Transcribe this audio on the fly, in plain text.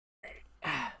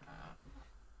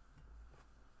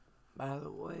By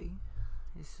the way,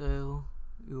 so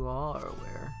you all are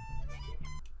aware,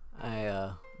 I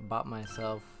bought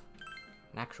myself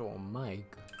an actual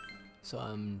mic, so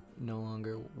I'm no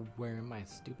longer wearing my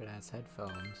stupid ass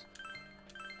headphones.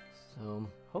 So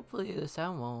hopefully the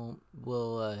sound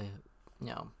will you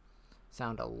know,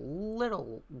 sound a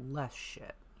little less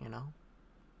shit, you know?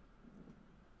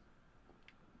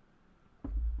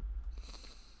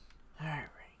 Alright.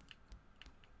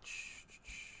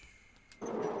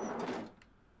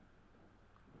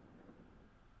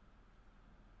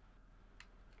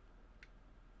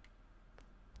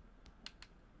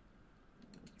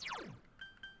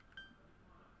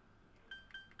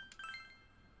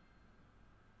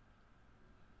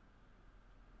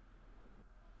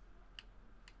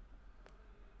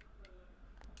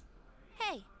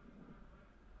 Hey!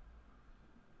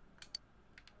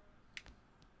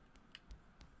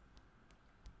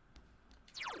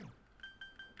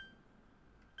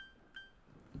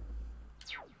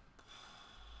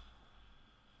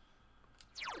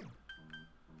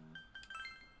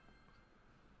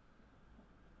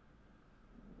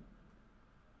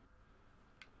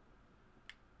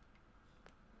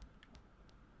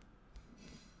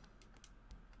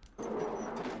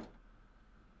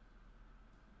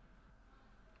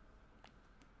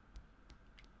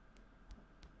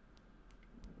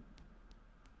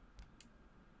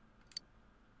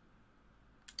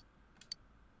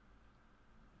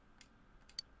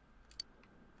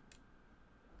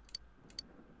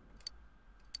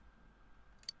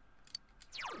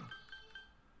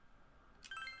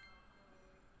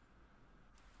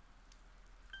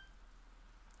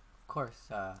 Of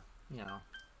course, you know,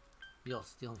 you'll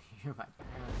still hear my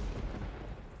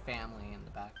family in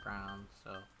the background,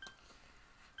 so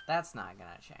that's not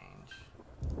gonna change,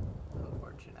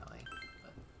 unfortunately,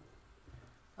 but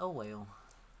oh well.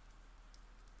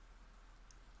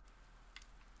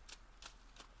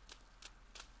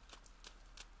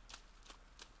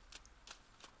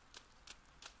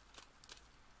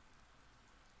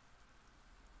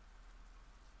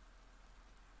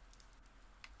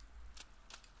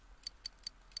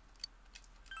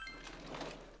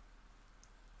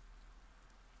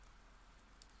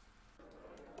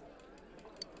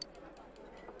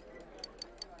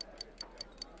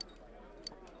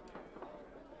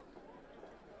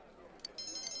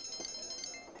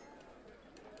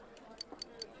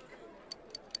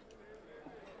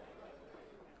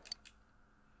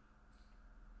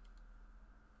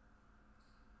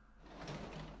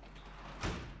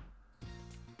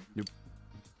 Yep.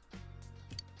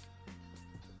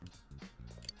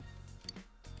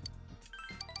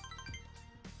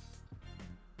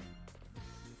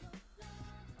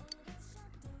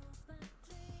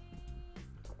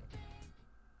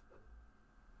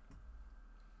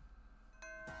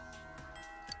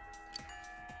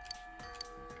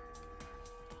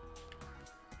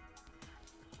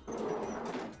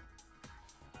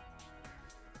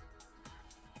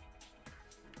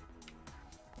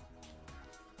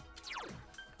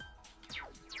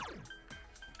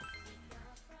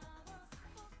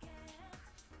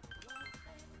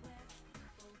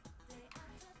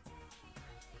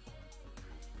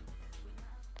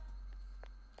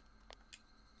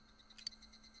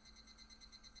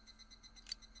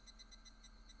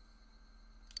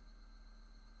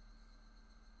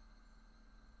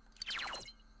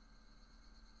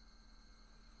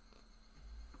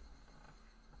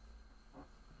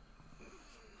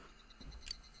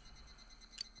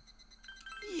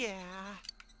 Yeah.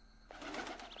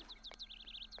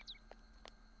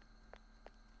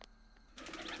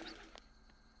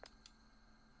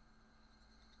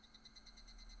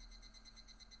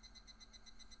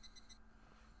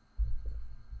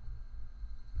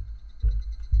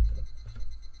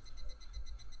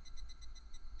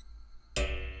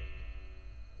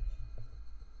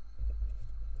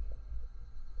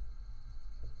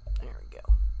 There we go.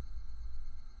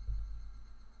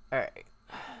 Alright,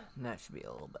 that should be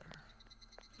a little better.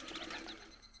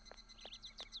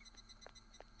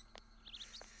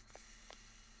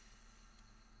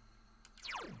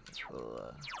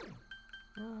 We'll,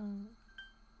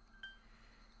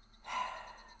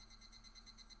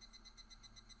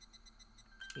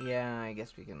 yeah, I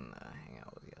guess we can hang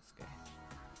out with Yesuke.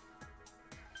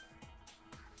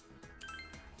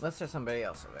 Unless there's somebody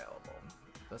else available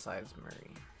besides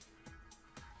Marie.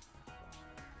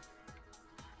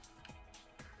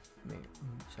 Maybe,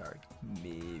 sorry,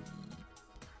 maybe.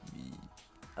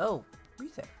 Oh,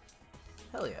 reset.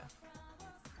 Hell yeah.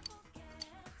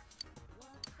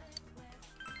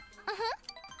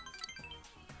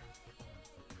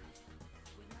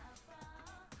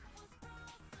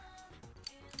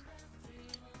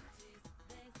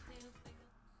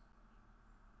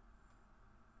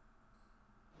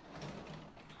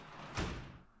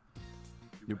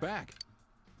 You're back.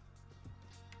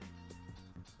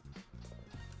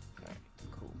 Alright,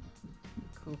 cool.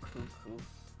 Cool, cool, cool.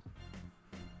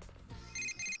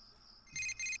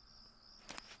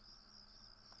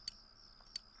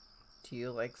 Do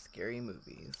you like scary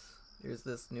movies? There's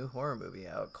this new horror movie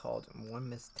out called One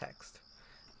Missed Text.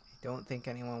 I don't think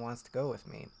anyone wants to go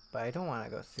with me, but I don't want to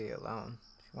go see it alone.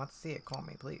 If you want to see it, call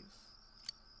me, please.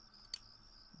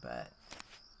 But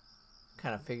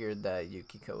kind of figured that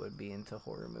Yukiko would be into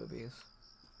horror movies.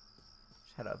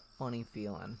 Just had a funny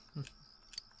feeling.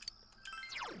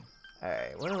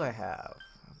 Alright, what do I have?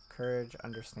 Courage,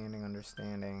 understanding,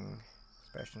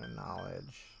 expression and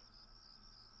knowledge.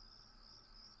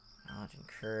 Knowledge and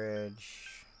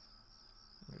courage.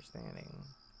 Understanding.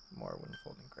 More when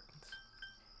folding cranes.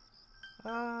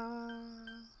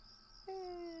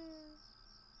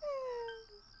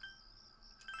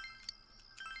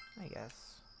 I guess.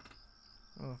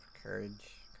 Oh, for courage.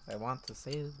 Because I want to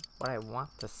say what I want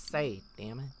to say,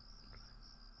 damn it.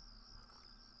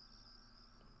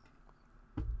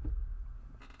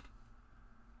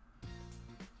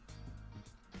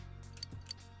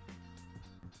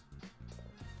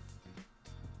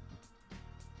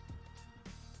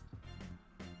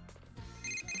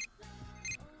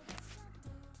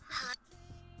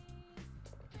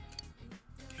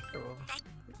 Sure,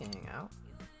 we can hang out.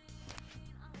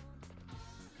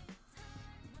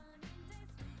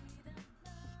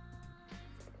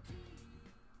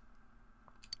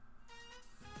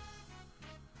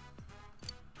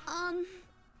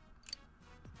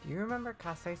 Do you remember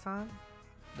Kase-san?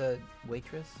 The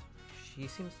waitress? She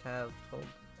seems to have told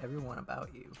everyone about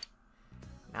you.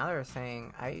 Now they're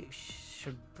saying I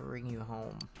should bring you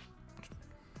home.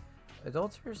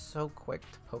 Adults are so quick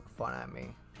to poke fun at me.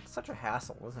 It's such a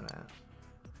hassle, isn't it?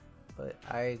 But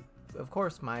of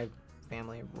course my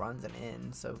family runs an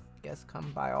inn, so guests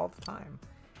come by all the time.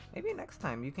 Maybe next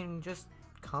time you can just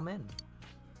come in.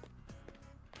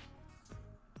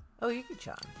 Oh,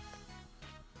 Yuki-chan.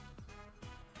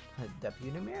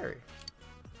 Deputy Mary.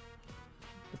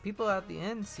 The people at the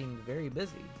inn seemed very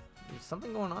busy. Is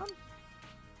something going on?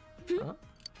 Huh?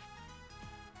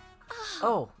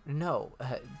 Oh, no.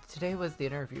 Today was the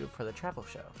interview for the travel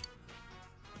show.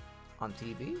 On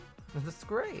TV? That's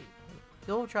great.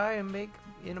 You'll try and make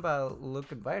it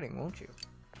look inviting, won't you?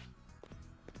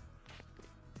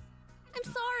 I'm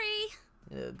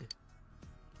sorry. Ugh.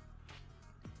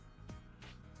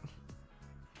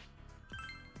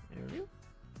 Interview?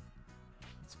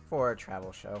 It's for a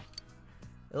travel show.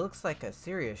 It looks like a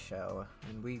serious show,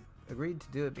 and we agreed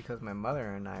to do it because my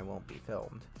mother and I won't be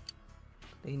filmed.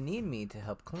 They need me to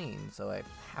help clean, so I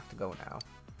have to go now.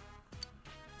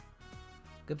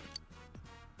 Good.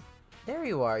 There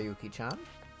you are, Yuki-chan.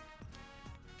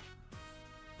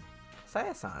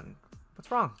 Saya-san, what's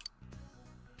wrong?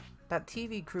 That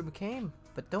TV crew came,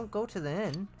 but don't go to the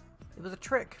inn. It was a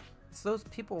trick. It's those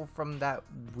people from that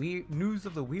weird News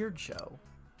of the Weird show.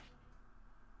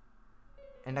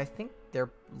 And I think they're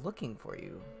looking for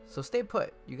you. So stay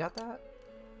put. You got that?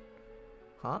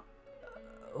 Huh?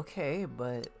 Okay,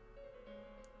 but...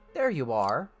 There you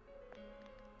are.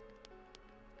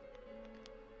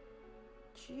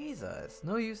 Jesus.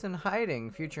 No use in hiding,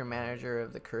 future manager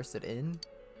of the Cursed Inn.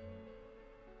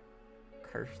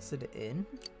 Cursed Inn?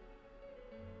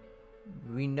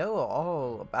 We know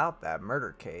all about that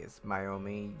murder case,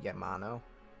 Mayumi Yamano.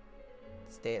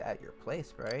 Stayed at your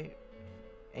place, right?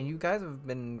 And you guys have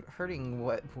been hurting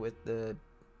with the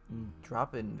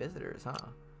drop-in visitors, huh?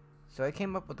 So I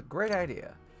came up with a great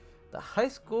idea. The high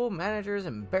school manager's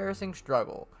embarrassing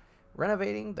struggle.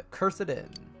 Renovating the Cursed Inn.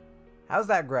 How's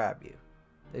that grab you?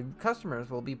 The customers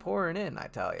will be pouring in, I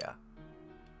tell ya.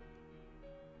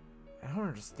 I don't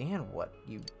understand what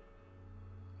you...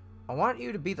 I want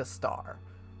you to be the star.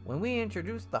 When we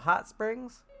introduce the hot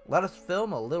springs, let us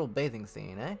film a little bathing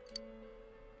scene, eh?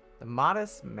 The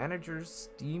modest manager's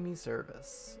steamy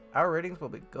service. Our ratings will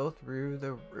go through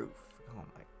the roof. Oh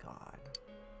my god.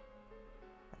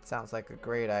 That sounds like a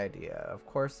great idea. Of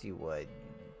course you would,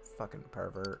 you fucking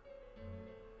pervert.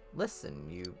 Listen,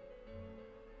 you...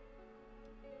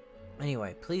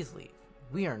 Anyway, please leave.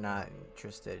 We are not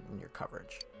interested in your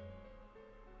coverage.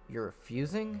 You're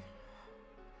refusing?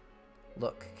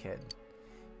 Look, kid.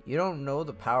 You don't know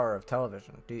the power of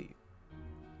television, do you?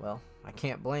 Well, I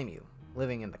can't blame you.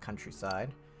 Living in the countryside.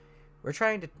 We're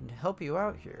trying to help you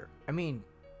out here. I mean,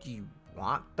 do you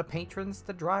want the patrons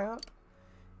to dry up?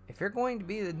 If you're going to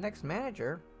be the next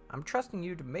manager, I'm trusting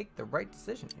you to make the right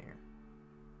decision here.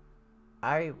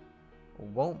 I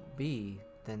won't be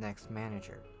the next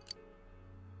manager.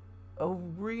 Oh,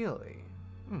 really?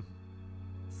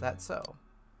 Is that so?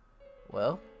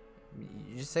 Well,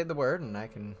 You just say the word and I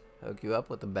can hook you up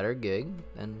with a better gig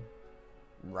than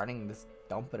running this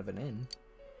dump of an inn.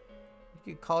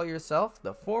 You could call yourself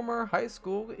the former high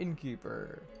school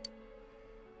innkeeper.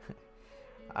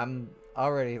 I'm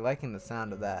already liking the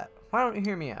sound of that. Why don't you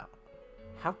hear me out?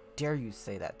 How dare you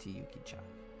say that to Yuki-chan?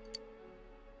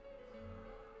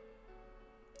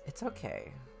 It's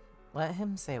okay. Let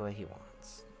him say what he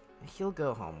wants. He'll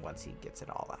go home once he gets it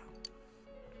all out.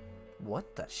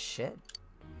 What the shit?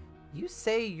 You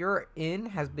say your inn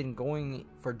has been going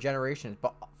for generations,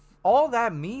 but all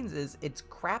that means is it's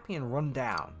crappy and run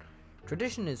down.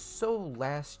 Tradition is so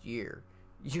last year.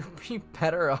 You'd be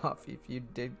better off if you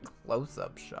did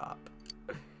close-up shop.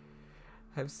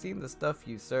 I've seen the stuff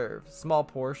you serve. Small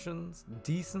portions,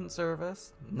 decent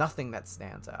service, nothing that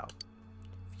stands out.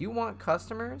 If you want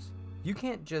customers, you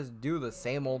can't just do the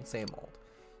same old, same old.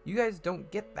 You guys don't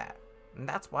get that, and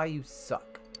that's why you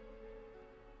suck.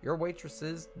 Your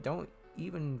waitresses don't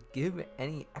even give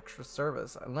any extra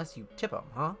service unless you tip them,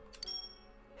 huh?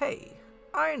 Hey,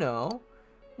 I know.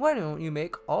 Why don't you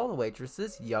make all the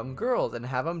waitresses young girls and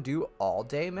have them do all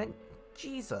day men?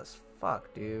 Jesus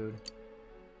fuck, dude.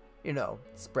 You know,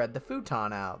 spread the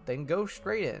futon out, then go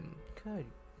straight in. Good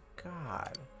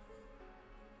God.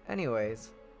 Anyways,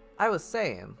 I was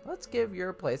saying, let's give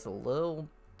your place a little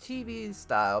TV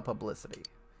style publicity.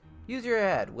 Use your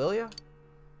head, will ya?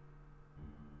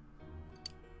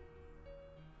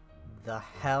 The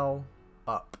hell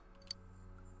up.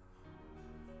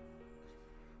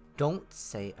 Don't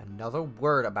say another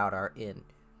word about our inn.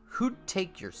 Who'd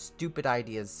take your stupid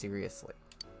ideas seriously?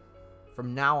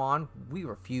 From now on, we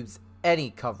refuse any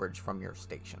coverage from your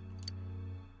station.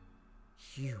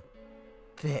 You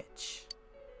bitch.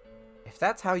 If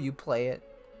that's how you play it,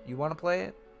 you want to play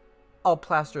it? I'll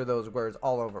plaster those words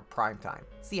all over primetime.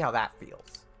 See how that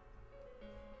feels.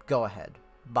 Go ahead,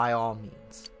 by all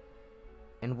means.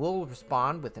 And we'll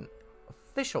respond with an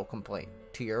official complaint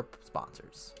to your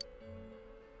sponsors.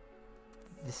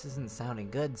 This isn't sounding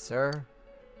good, sir.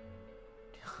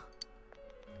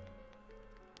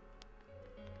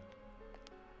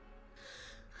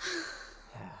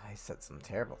 I said some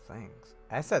terrible things.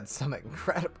 I said some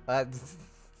incredible...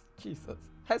 Jesus.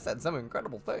 I said some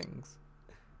incredible things.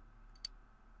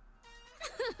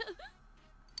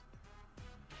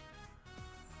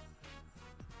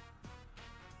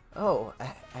 Oh,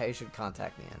 I should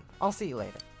contact the inn. I'll see you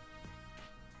later.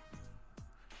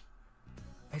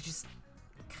 I just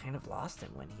kind of lost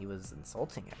him when he was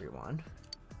insulting everyone.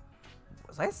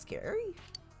 Was I scary?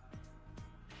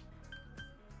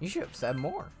 You should have said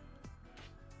more.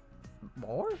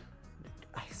 More?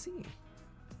 I see.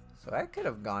 So I could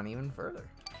have gone even further.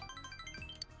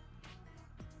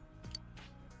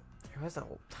 There was a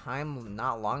time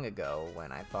not long ago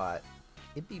when I thought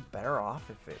it'd be better off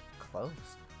if it closed,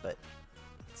 but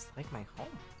it's like my home.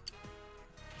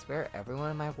 It's where everyone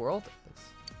in my world is.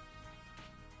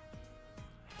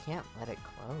 I can't let it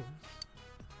close.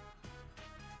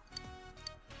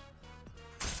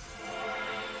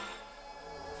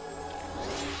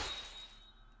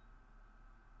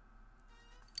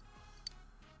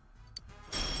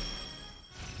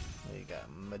 You got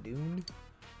Madoon.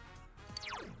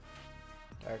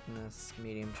 Darkness,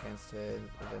 medium chance to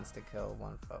events to kill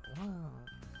one foe. Wow.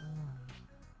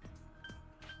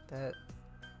 That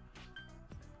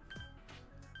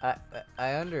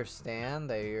I understand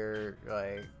that you're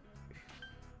like,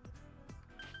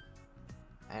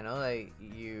 I know that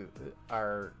you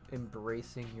are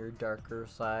embracing your darker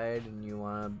side and you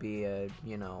want to be a,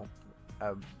 you know,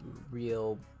 a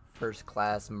real first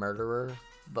class murderer,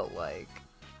 but like,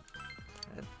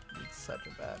 it's such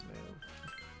a bad move.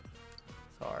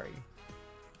 Sorry.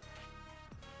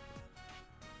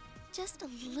 Just a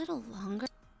little longer.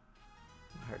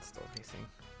 My heart's still racing.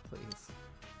 Please.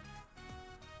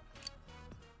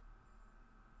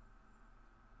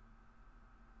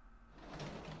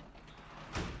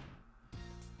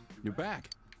 You're back.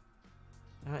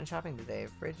 I went shopping today.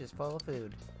 Fridge is full of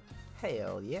food.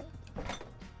 Hell yeah.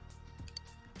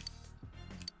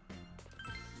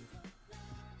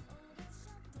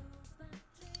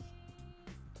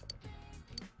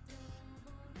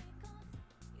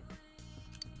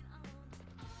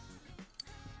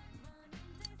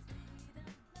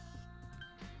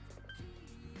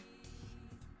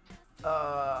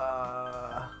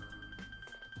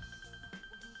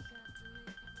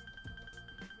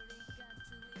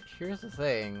 Here's the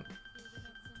thing.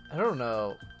 I don't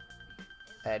know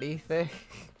anything.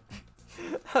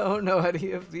 I don't know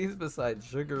any of these besides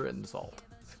sugar and salt.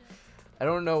 I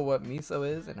don't know what miso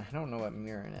is, and I don't know what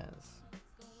mirin is.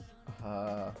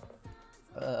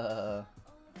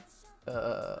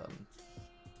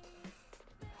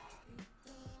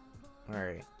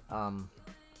 Alright,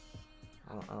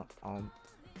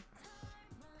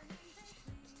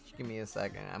 just give me a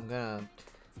second. I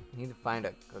need to find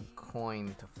a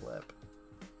coin to flip.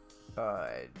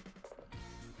 I'll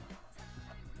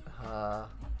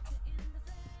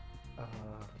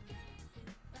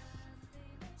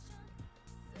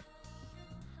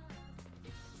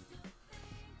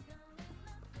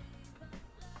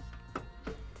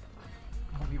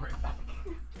be right back.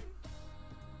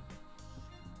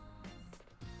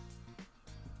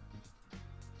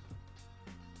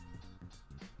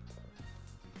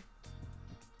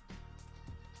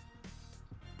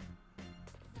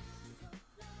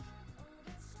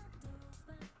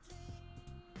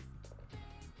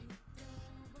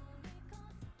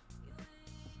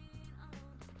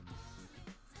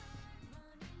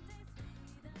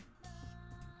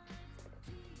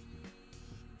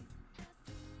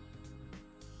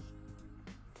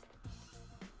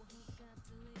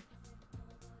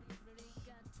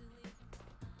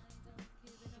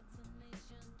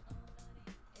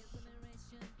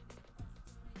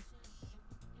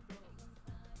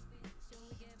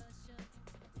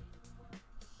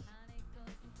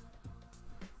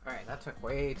 Alright, that took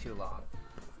way too long.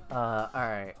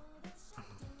 Alright.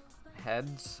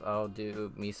 Heads, I'll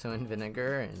do miso and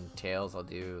vinegar, and tails, I'll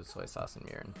do soy sauce and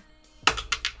mirin.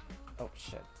 Oh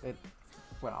shit, it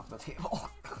went off the table.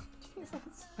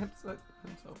 Jesus, I'm so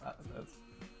bad at this.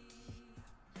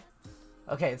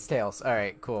 Okay, it's tails.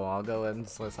 Alright, cool. I'll go in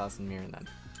soy sauce and mirin then.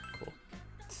 Cool.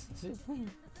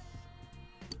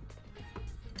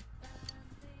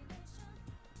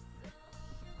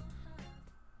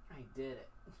 I did it.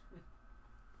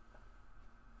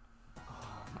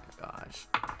 Oh my gosh.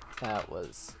 That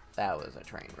was a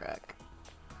train wreck.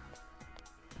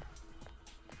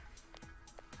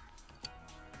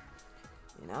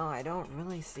 You know, I don't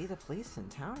really see the police in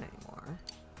town anymore.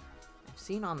 I've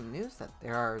seen on the news that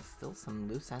there are still some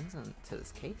loose ends to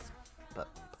this case, but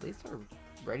police are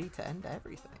ready to end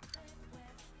everything.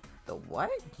 The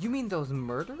what? You mean those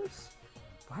murders?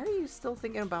 Why are you still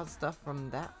thinking about stuff from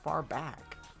that far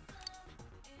back?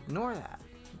 Ignore that.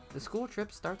 The school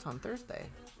trip starts on Thursday.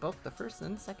 Both the first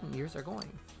and second years are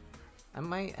going. I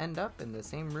might end up in the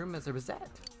same room as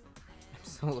Rosette. I'm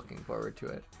so looking forward to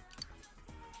it.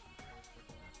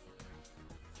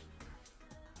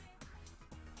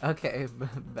 Okay,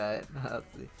 bet.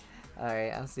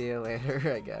 Alright, I'll see you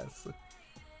later, I guess.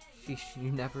 Sheesh,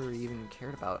 you never even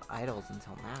cared about idols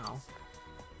until now.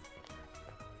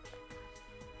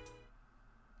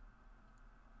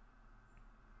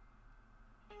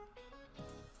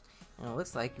 And it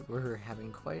looks like we're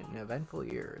having quite an eventful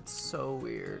year. It's so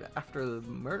weird. After the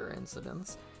murder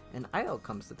incidents, an idol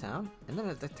comes to town, and then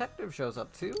a detective shows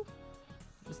up too?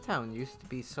 This town used to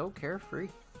be so carefree.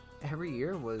 Every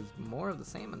year was more of the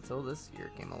same until this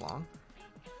year came along.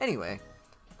 Anyway,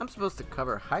 I'm supposed to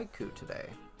cover haiku today.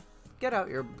 Get out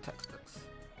your textbooks.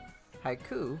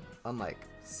 Haiku, unlike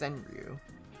senryu,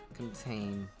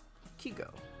 contain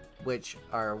kigo, which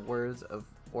are words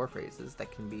or phrases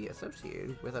that can be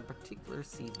associated with a particular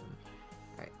season.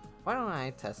 Alright, why don't I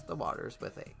test the waters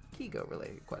with a kigo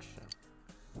related question?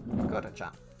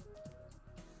 Kota-chan.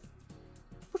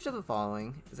 Which of the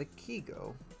following is a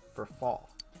kigo for fall?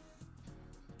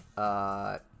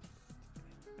 I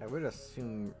would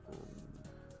assume...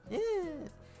 Yeah.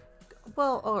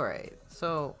 Well, alright.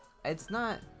 So, it's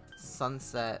not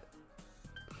sunset,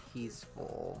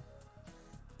 peaceful.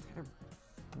 Kind of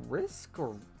brisk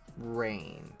or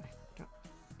rain?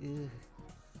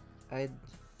 I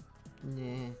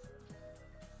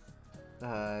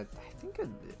think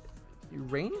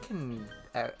rain can...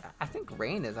 I think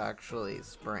rain is actually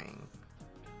spring.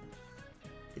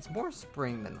 It's more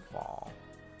spring than fall.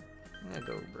 I'm gonna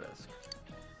go brisk.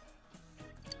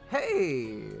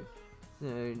 Hey!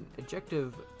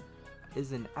 Adjective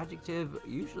is an adjective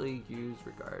usually used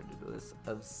regardless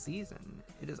of season.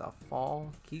 It is a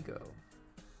fall kigo.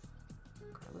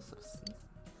 Regardless of season?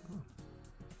 Oh.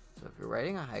 So if you're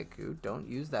writing a haiku, don't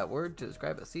use that word to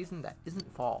describe a season that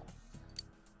isn't fall.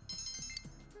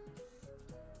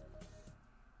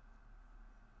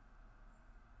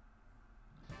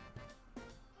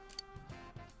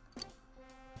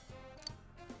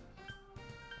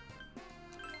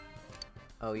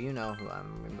 Oh, you know who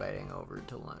I'm inviting over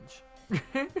to lunch.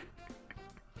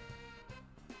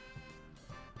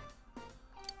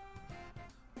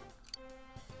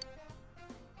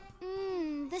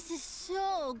 This is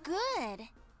so good.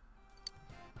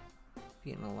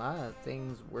 Been a lot of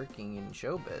things working in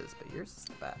showbiz, but yours is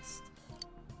the best.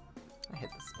 I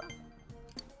hit the spot.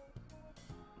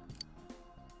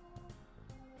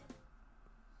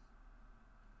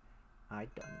 I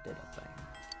done did a thing.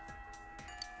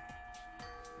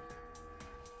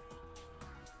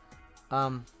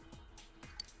 Um,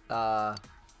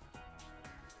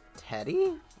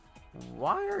 Teddy?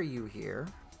 Why are you here?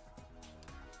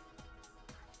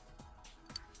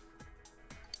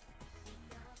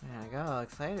 Man, I got all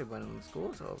excited when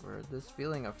school's over. This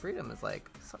feeling of freedom is like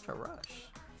such a rush.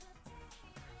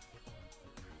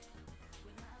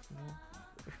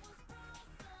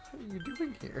 What are you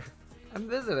doing here? I'm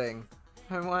visiting.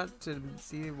 I want to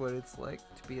see what it's like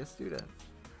to be a student.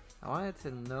 I wanted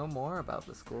to know more about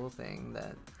the school thing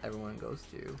that everyone goes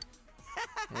to.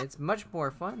 And it's much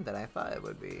more fun than I thought it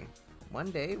would be.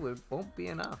 One day won't be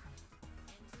enough.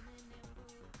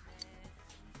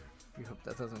 We hope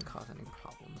that doesn't cause any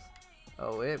problems.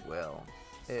 Oh, it will.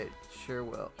 It sure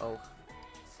will. Oh,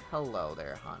 hello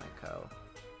there, Hanako.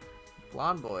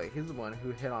 Blonde boy, he's the one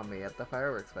who hit on me at the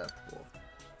fireworks festival.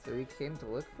 So he came to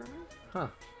look for me? Huh.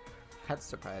 That's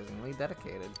surprisingly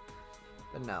dedicated.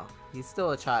 But no, he's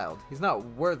still a child. He's not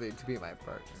worthy to be my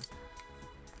partner.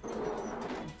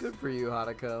 Good for you,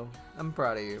 Hanako. I'm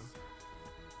proud of you.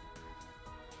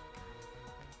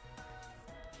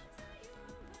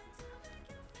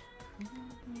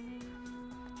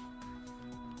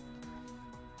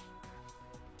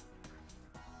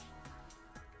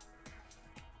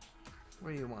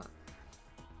 What do you want?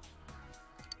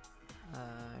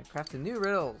 Crafting new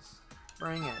riddles.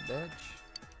 Bring it, bitch.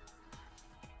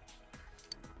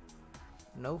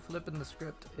 No flipping the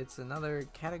script. It's another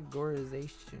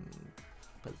categorization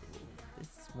puzzle.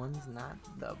 This one's not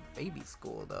the baby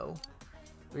school, though.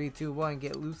 3, 2, 1,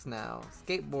 get loose now.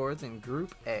 Skateboards in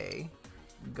Group A.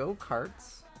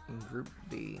 Go-karts in Group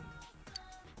B.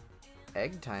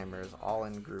 Egg timers all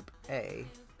in Group A.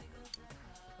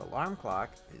 Alarm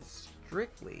clock is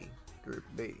strictly Group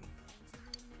B.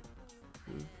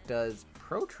 Who does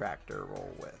protractor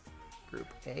roll with? Group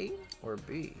A or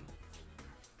B?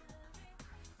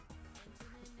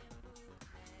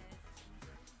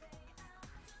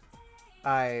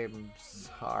 I'm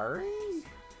sorry?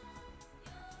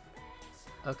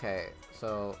 Okay,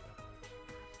 so...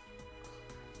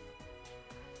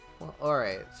 Well,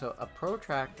 alright, so a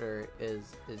protractor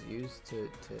is used to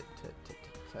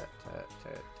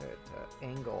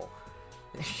angle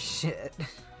shit.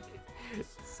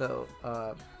 So,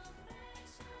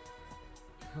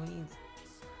 who needs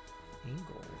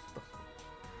angles?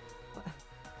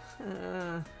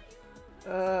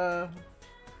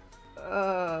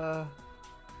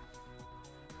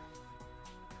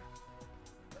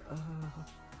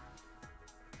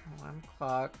 Alarm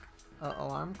clock.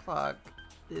 Alarm clock.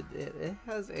 It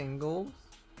has angles,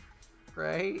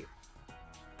 right?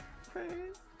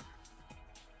 Right?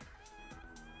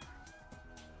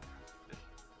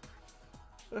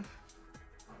 It's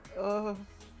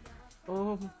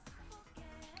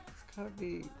gotta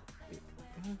be.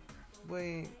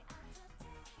 Wait.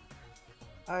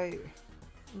 I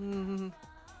don't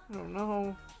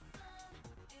know.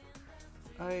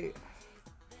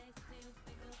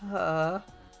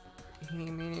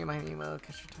 Eeny, meeny, miny, mo,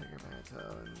 catch your tiger by the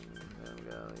toe, and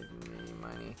go, eeny,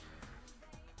 miny.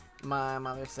 My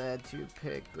mother said to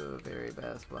pick the very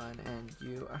best one, and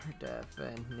you are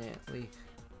definitely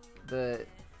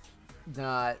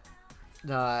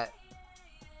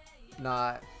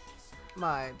not.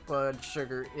 My blood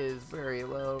sugar is very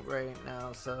low right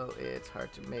now, so it's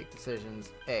hard to make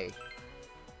decisions. A.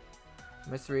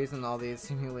 Mysteries and all these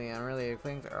seemingly unrelated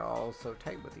things are all so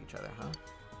tight with each other, huh?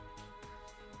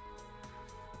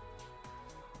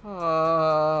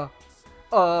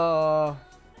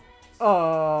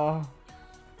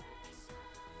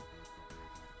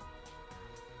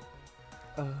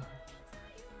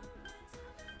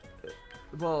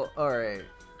 Well, alright.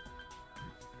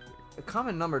 A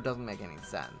common number doesn't make any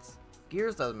sense.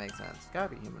 Gears doesn't make sense. It's gotta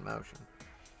be human motion.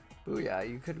 Booyah,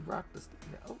 you could rock this.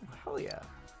 Oh, hell yeah.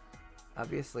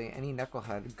 Obviously, any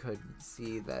knucklehead could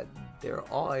see that they're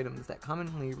all items that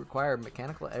commonly require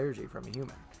mechanical energy from a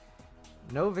human.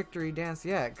 No victory dance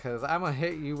yet, cause I'm gonna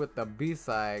hit you with the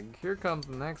B-side. Here comes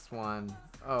the next one.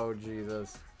 Oh,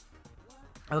 Jesus.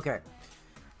 Okay.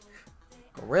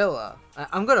 Gorilla.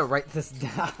 I'm gonna write this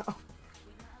down.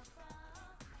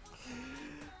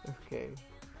 Okay.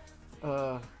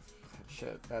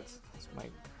 Shit. That's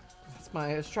my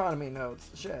astronomy notes.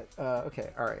 Shit.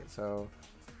 Okay. All right. So,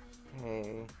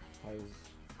 hey, has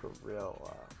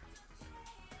gorilla.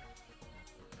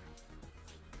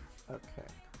 Okay.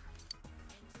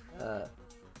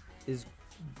 Is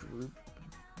group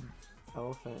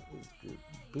elephant is group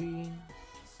B.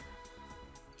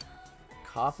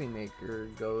 Coffee maker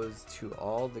goes to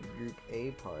all the group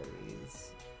A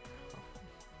parties.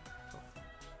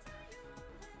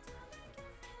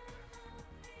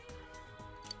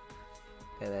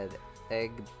 And then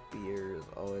Egg beer is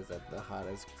always at the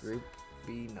hottest Group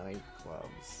B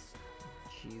nightclubs.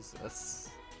 Jesus.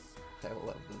 I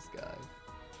love this guy.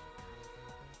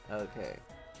 Okay.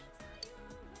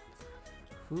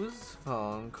 Whose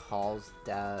phone calls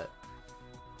dad?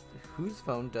 Whose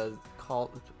phone does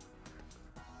call?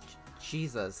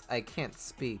 Jesus, I can't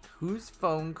speak. Whose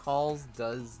phone calls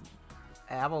does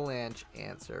Avalanche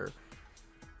answer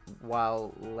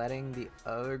while letting the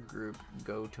other group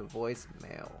go to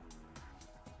voicemail?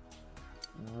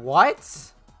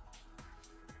 What?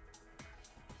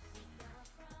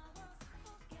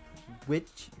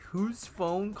 Whose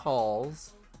phone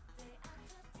calls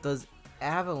does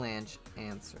Avalanche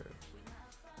answer?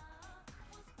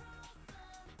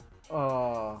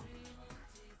 Oh.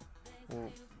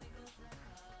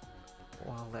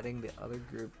 While letting the other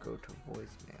group go to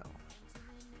voicemail.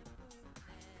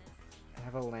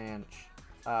 Avalanche.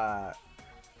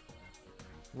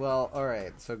 Well,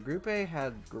 alright. So Group A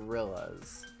had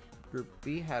gorillas. Group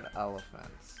B had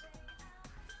elephants.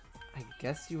 I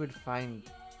guess you would find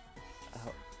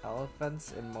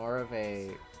elephants in more of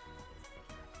a...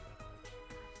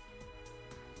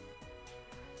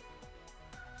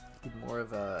 more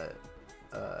of a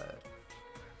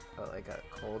like a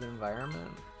cold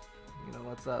environment. You know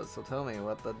what's up? So tell me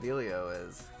what the dealio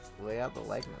is. Just lay out the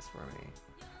likeness for me.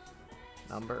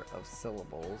 Number of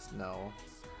syllables. No.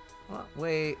 What?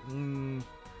 Wait.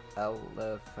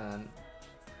 Elephant.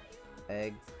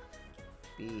 Egg.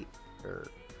 Beat.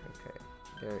 Okay.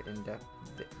 They're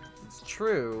indefinite. It's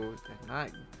true.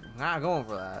 They're not going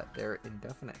for that. They're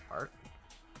indefinite art.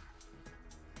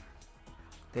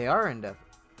 They are indefinite.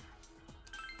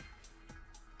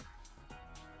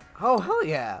 Oh, hell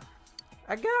yeah!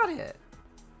 I got it!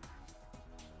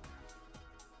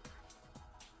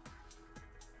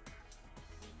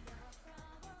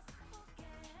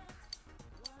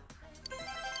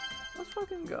 Let's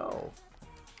fucking go.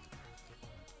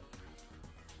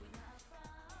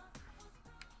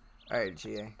 Alright,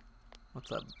 GA.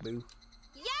 What's up, boo?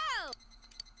 Yo!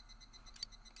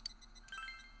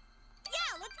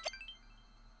 Yeah, let's go!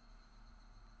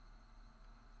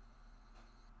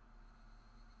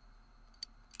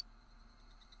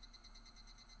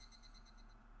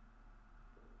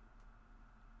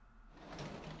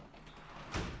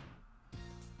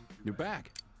 You're back.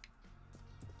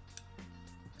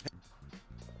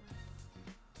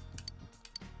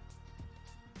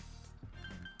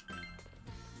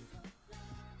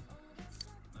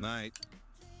 Night.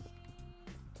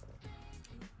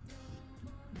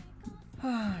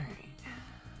 Alright.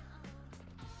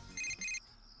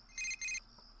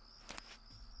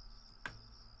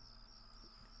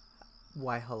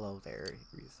 Why hello there,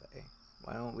 you say.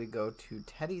 Why don't we go to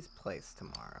Teddy's place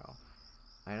tomorrow?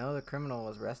 I know the criminal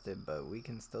was arrested, but we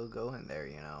can still go in there,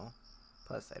 you know.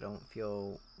 Plus, I don't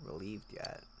feel relieved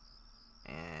yet.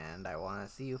 And I want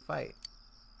to see you fight.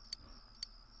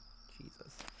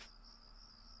 Jesus.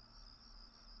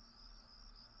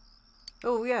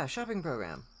 Oh yeah, shopping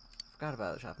program. Forgot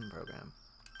about the shopping program.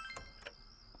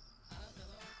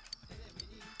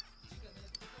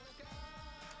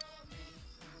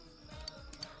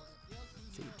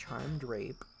 Let's see, charmed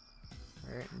rape.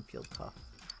 Wear it and feel tough.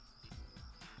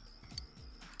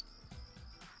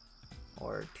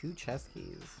 Or 2 chest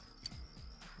keys.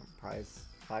 Prize,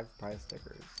 5 prize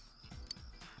stickers.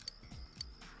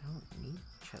 I don't need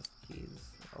chest keys.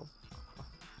 I'll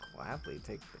gladly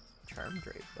take the charmed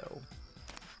rape though.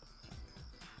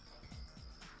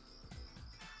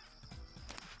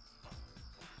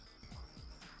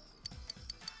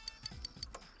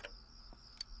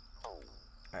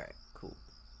 Alright, cool.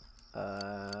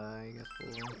 I guess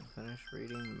we'll finish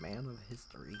reading Man of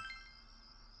History.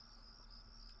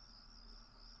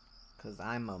 Cause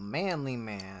I'm a manly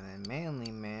man, and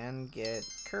manly men get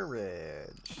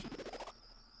courage.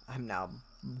 I'm now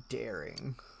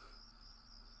daring.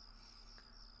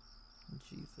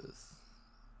 Jesus.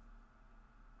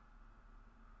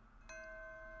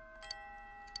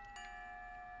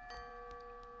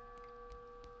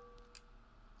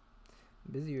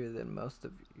 Busier than most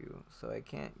of you, so I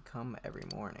can't come every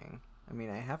morning. I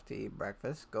mean, I have to eat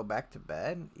breakfast, go back to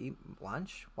bed, eat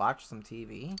lunch, watch some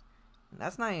TV. And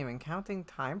that's not even counting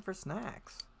time for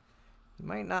snacks. You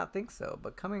might not think so,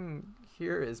 but coming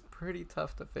here is pretty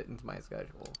tough to fit into my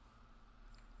schedule.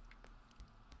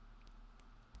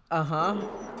 Uh-huh.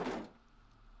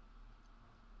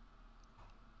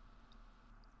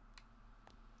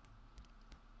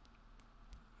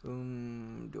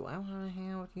 Do I want to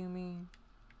hang out with Yumi?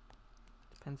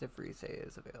 Depends if Rise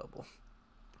is available.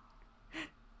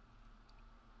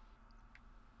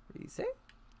 Rise?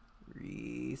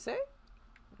 Rise?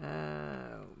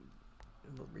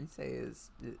 Rise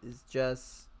is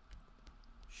just,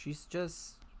 she's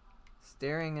just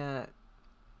staring at,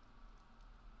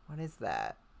 what is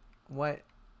that? What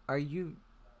are you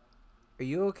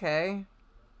okay?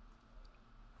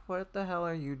 What the hell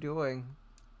are you doing?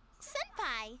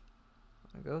 Senpai!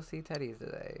 I go see Teddy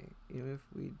today. Even if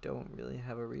we don't really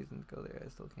have a reason to go there, I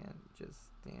still can't just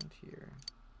stand here.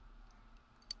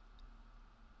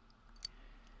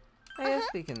 I guess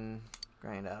we can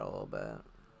grind out a little bit.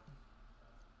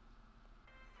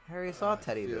 Harry saw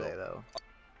Teddy today, though.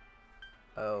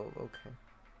 Oh, okay.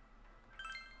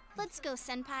 Let's go,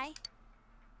 Senpai.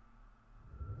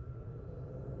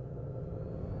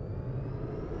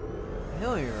 I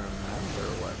don't even remember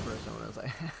what personas I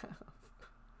have.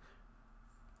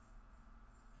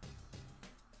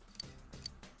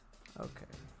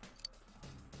 Okay.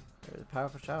 There's a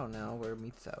powerful shadow now where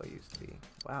Mitsuo used to be.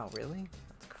 Wow, really?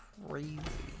 That's crazy.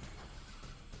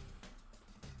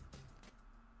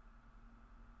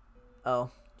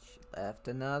 Oh, she left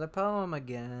another poem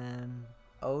again.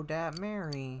 Oh, that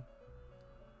Mary.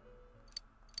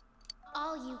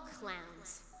 All you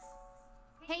clowns.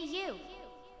 Hey, you!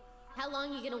 How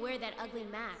long you gonna wear that ugly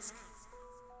mask?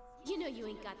 You know you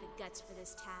ain't got the guts for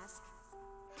this task.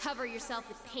 Cover yourself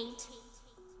with paint.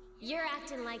 You're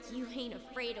acting like you ain't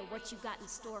afraid of what you got in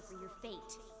store for your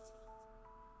fate.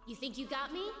 You think you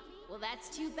got me? Well, that's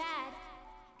too bad.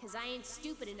 'Cause I ain't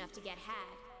stupid enough to get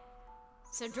had.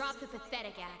 So drop the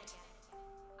pathetic act.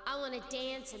 I wanna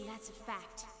dance, and that's a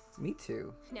fact. Me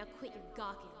too. Now quit your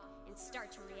gawking and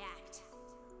start to react.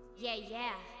 Yeah,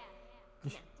 yeah.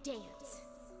 Now dance.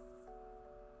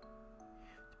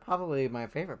 Probably my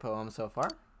favorite poem so far.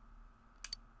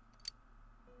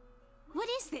 What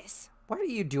is this? What are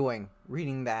you doing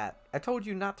reading that? I told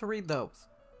you not to read those.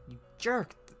 You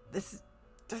jerk. This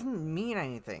doesn't mean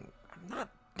anything. I'm not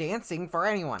dancing for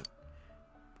anyone.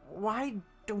 Why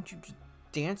don't you just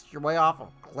dance your way off a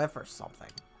cliff or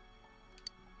something?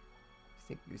 I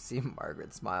think you see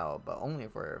Margaret smile, but only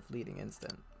for a fleeting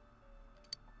instant.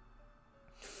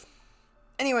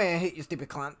 Anyway, I hate you, stupid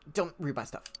clown. Don't read my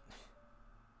stuff.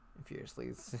 And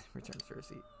furiously returns to her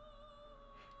seat.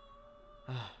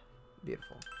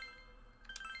 Beautiful.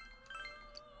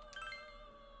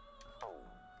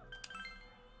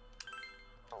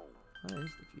 What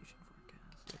is the fusion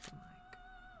forecast looking like?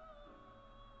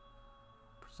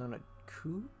 Persona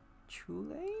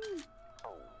Kuchulain?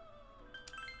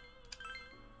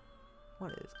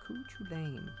 What is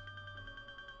Kuchulain?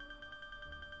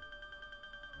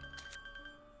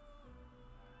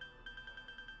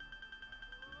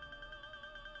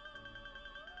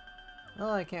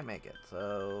 Well, I can't make it,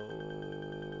 so...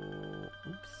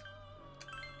 Oops.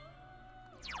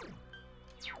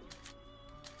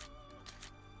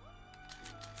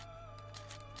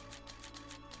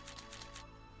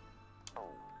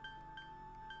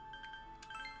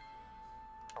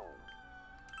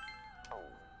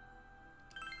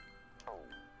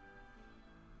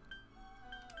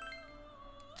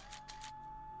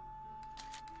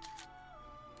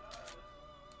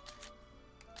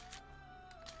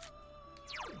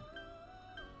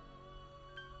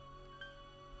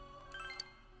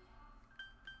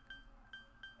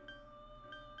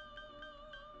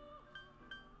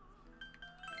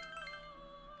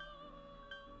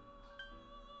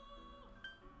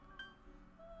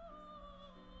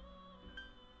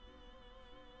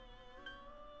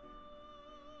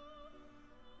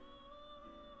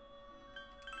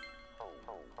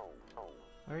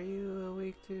 Are you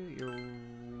weak to? You're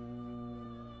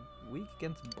weak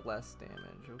against bless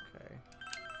damage. Okay.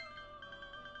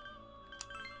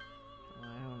 I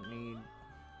don't need.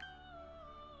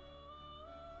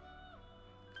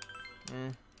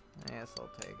 I guess I'll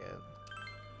take it.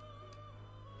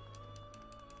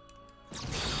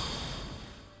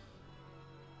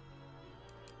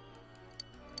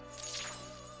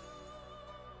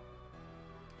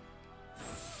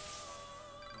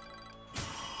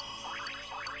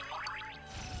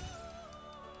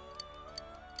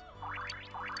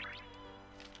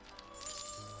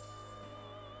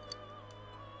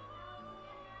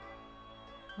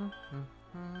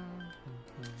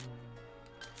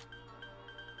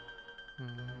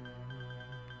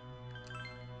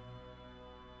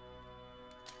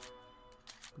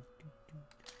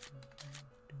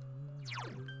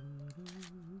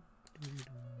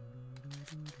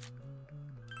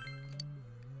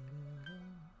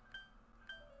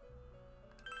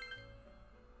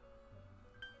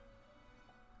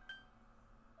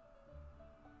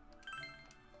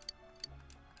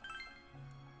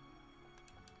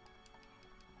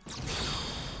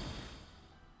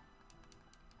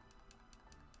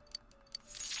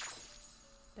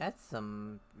 That's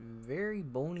some very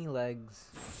bony legs.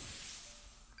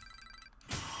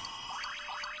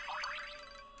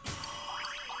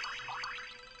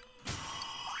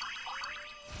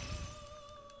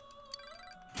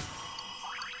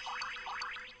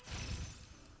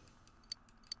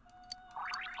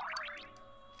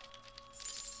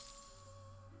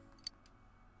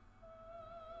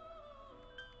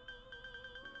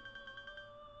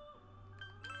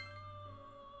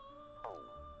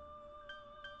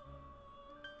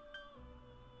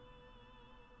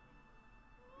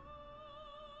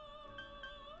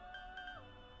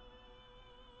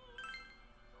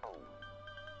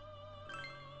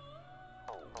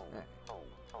 Alright.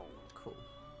 Cool.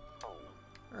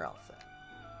 We're all set.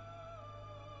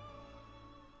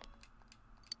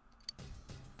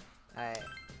 Alright.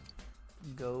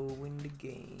 Go in the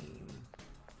game.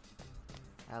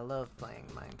 I love playing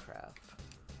Minecraft.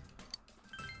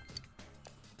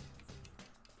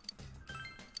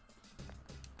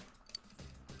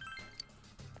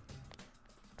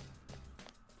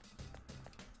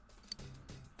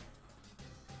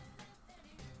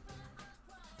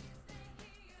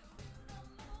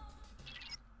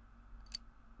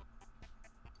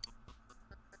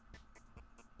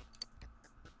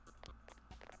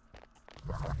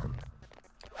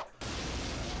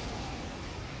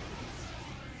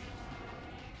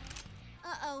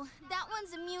 Uh-oh, that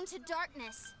one's immune to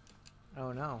darkness.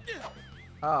 Oh no.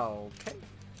 Oh, okay.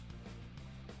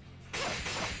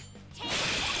 You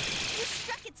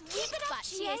struck its weak spot,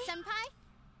 Chie-senpai.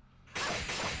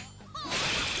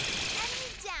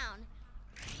 Enemy down.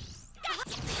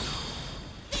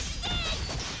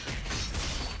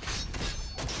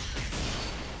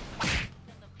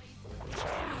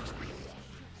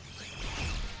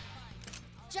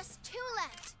 Just 2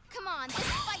 left. Come on, this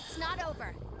fight's not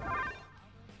over.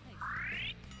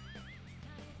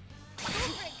 Go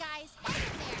for it, guys. Hang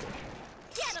in there.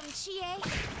 Get him, Chie.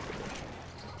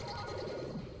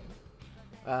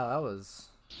 Wow, that was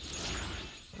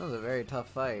a very tough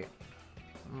fight.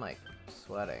 I'm like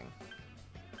sweating.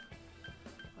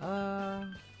 I'll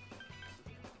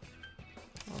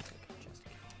take it just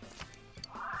in case.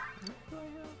 What do I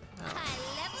have? Oh. I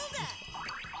leveled up.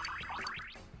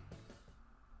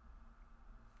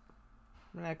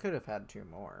 I mean, I could have had 2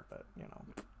 more, but you know.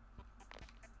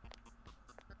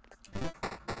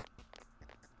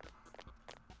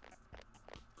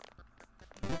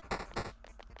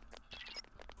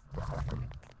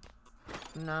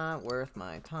 Not worth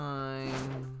my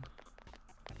time.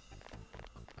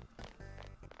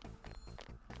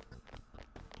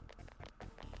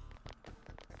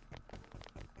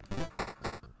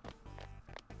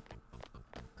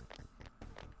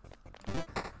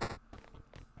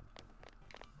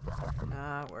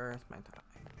 Not worth my time.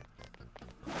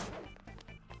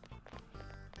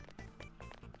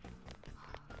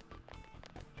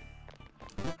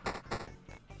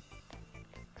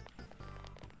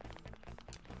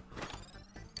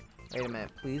 Wait a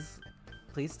minute,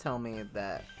 please tell me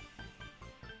that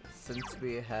since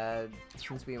we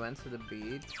went to the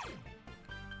beach,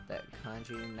 that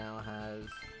Kanji now has...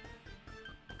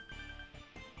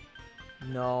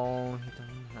 No, he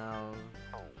doesn't have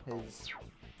his,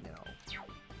 you know,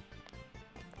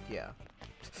 yeah.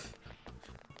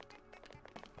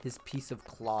 His piece of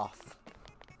cloth.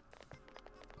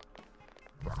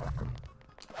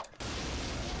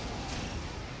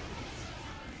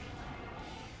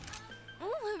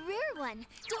 One.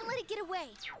 Don't let it get away.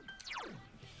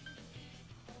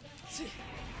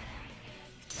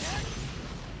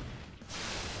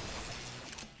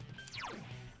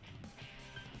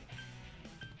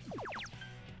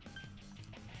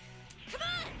 Come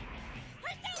on!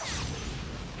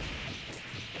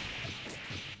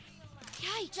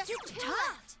 Yikes, just 2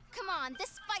 left. Come on,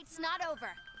 this fight's not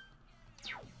over.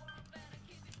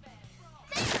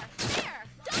 There!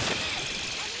 Don't miss!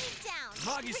 Enemy down.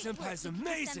 Magi-senpai's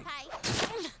amazing! Senpai.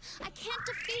 I can't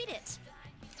defeat it.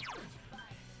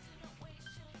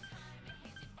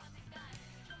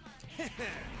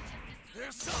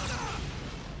 Persona!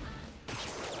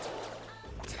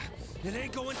 It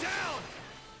ain't going down!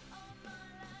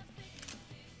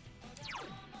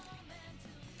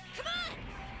 Come on!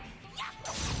 Yeah.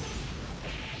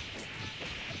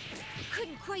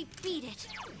 Couldn't quite beat it.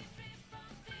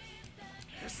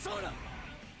 Persona!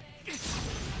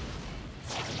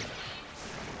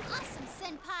 Awesome,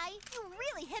 Senpai. You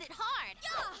really hit it hard.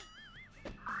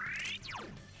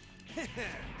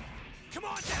 Come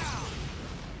on down!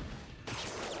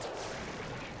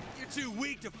 You're too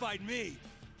weak to fight me!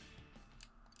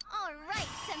 All right,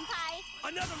 Senpai.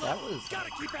 Another That level! was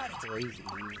Gotta keep at it! crazy easy.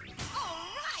 All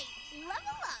right,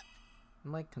 level up.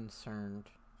 I'm like concerned.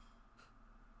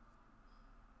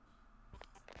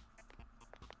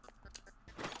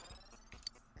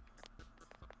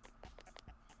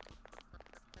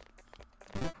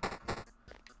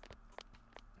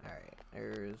 Alright,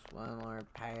 there's one more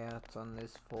path on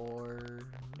this floor.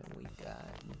 And we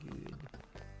got good.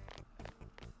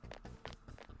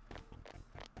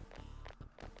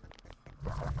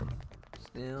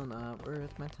 Still not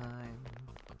worth my time.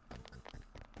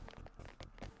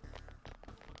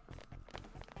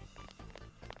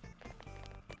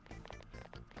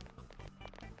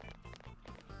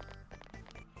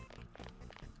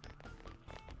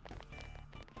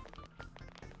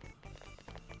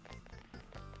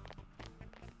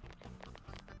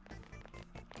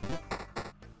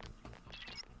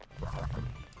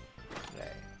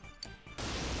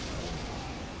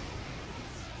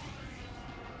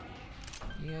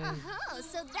 Yeah. Oh,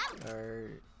 so that.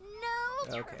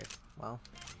 No. Okay. Well.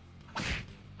 Go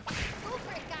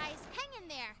for it, guys. Hang in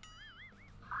there.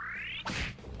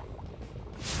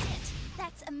 Shit,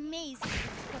 that's amazing,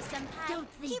 Senpai. Don't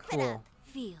think. Keep Cool. it up.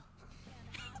 Feel.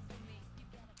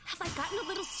 Have I gotten a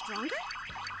little stronger?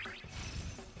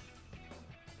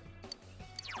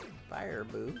 Fire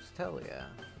boost, hell yeah.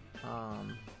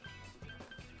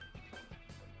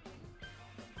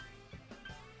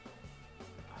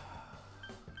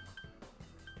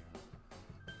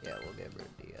 Yeah, we'll give her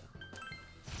a Dia.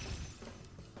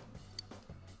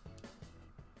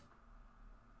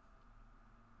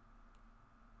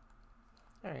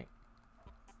 Alright.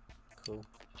 Cool.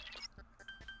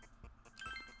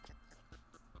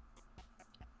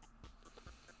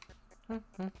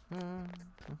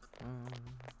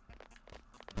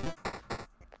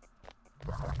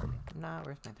 Not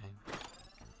worth my time.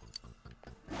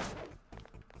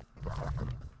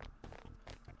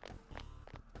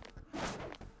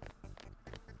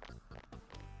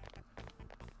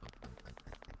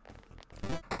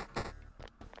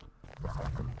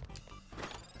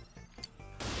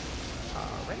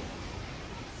 Alright.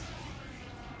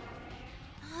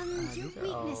 Your these are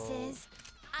all- weaknesses.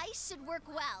 Ice should work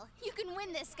well. You can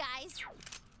win this, guys.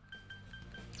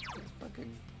 Let's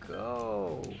fucking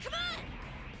go. Come on!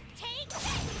 Take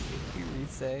this! You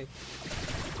re-say.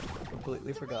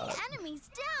 Completely forgot. Enemies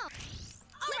down!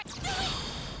 Let's do it!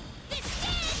 This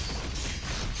is!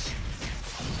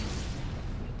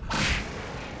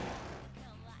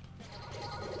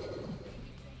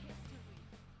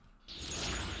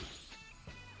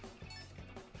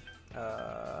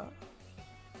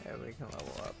 Yeah, we can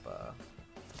level up,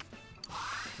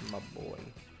 my boy.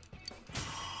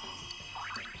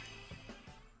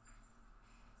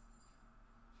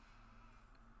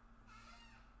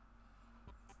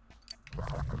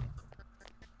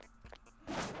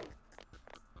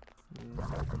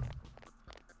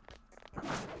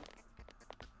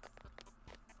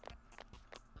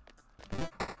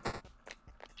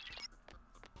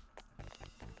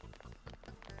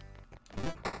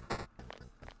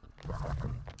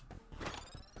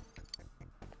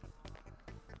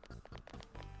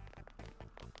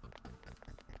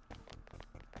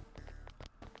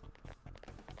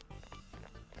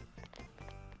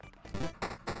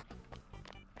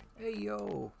 Hey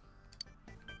yo!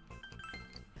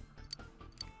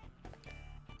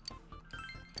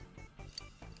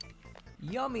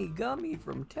 Yummy gummy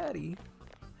from Teddy.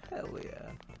 Hell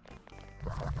yeah.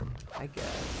 I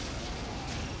guess.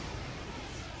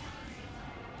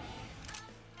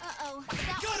 Uh-oh,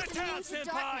 that Go to was town, immune to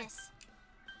Senpai! darkness.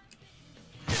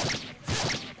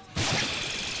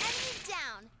 Enemy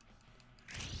down.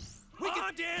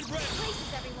 Armed and ready!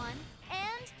 Places, everyone.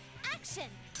 And action!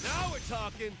 Now we're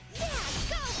talking! Yeah,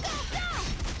 go, go, go!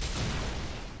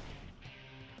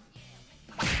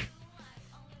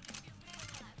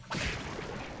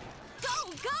 Go,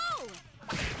 go!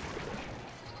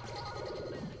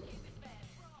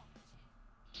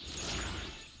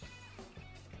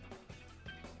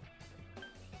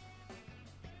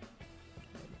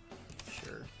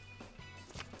 Sure.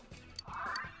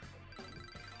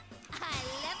 I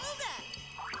leveled up.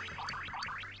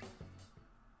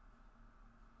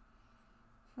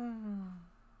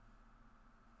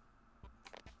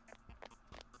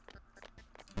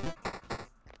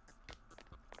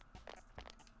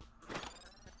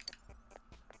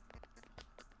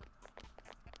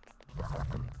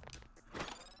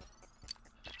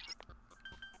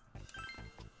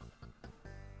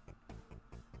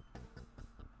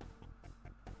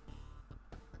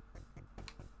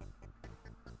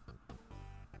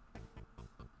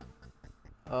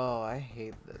 Oh, I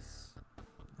hate this.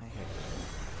 I hate this.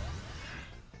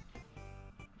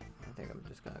 I think I'm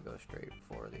just gonna go straight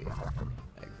for the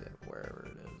exit, wherever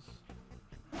it is.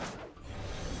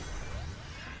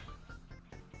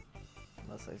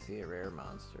 I see a rare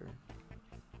monster.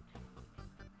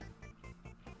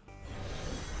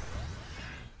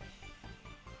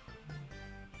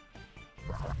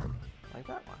 Like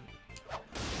that one.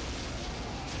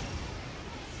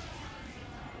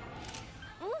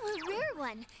 Ooh, a rare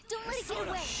one. Don't let it get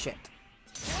away. Shit.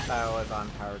 That was on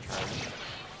power charge.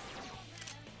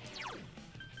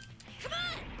 Come on!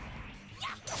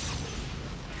 Yeah.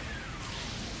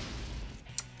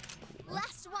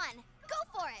 Last one. Go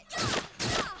for it.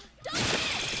 Don't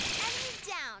miss. Enemy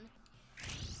down.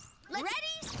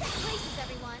 Ready, set places,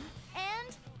 everyone.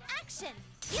 And action.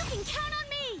 You can count on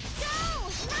me. Go!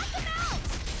 Knock them out!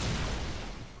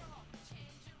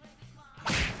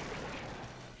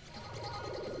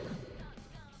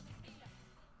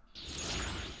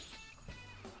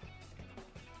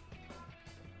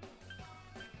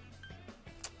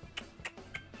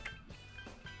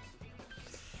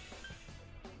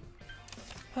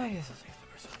 I guess I'll save the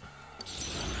persona.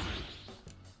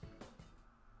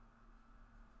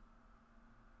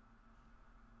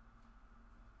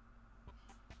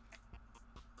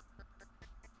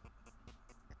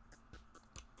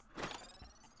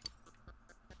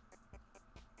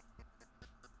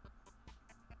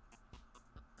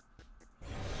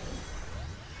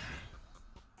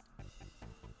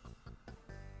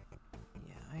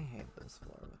 Yeah, I hate this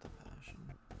floor with a passion.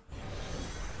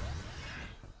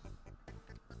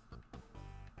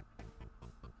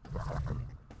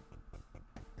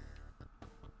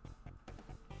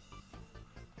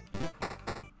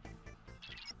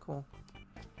 Cool.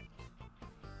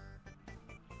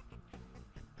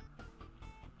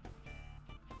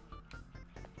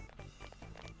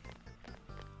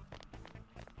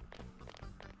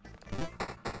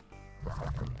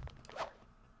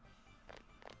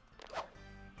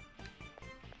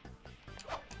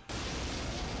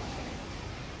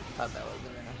 Thought that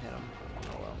wasn't gonna hit him.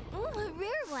 Oh well. Ooh, a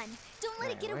rare one. Don't let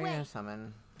it get We're away. gonna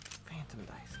summon Phantom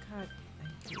Dice. God,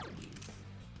 thank you.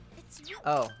 It's you.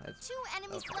 Oh, it's 2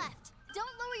 enemies okay. left.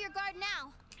 Don't lower your guard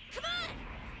now. Come on!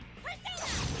 Persona!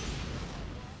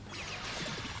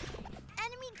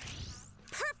 Enemy...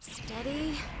 Perp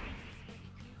steady.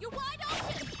 You're wide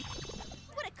open!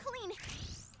 What a clean...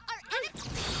 Our enemy...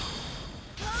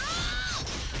 Ah!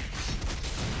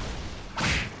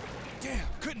 Damn,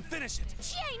 couldn't finish it.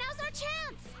 Chie, now's our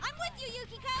chance! I'm with you,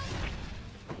 Yukiko!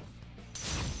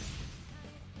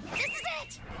 This is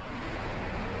it!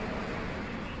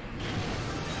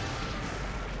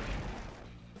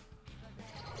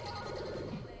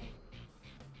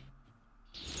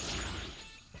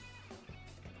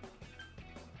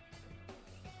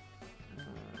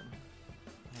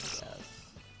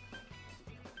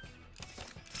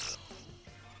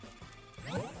 I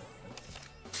guess.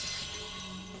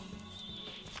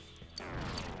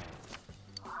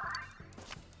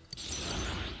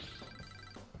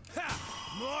 Ha!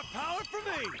 More power for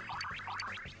me!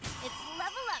 It's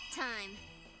level up time.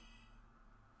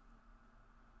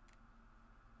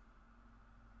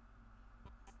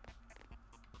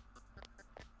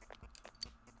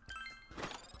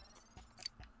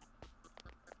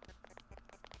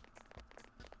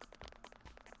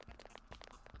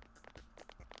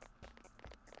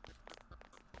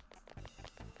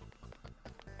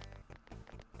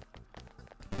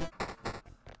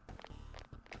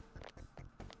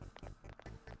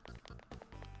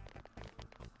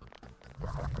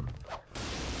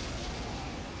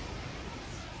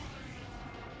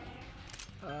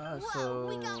 Whoa,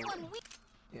 we got one weak.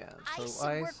 Yeah, Ice so should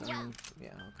ice work and yeah,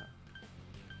 okay.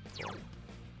 Cool.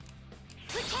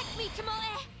 Protect me,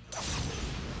 Tomoe!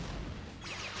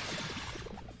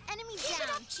 Enemy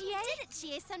down! Chie? Did it,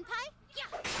 Chie-senpai?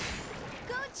 Yeah!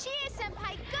 Go,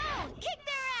 Chie-senpai, go! Kick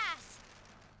their ass!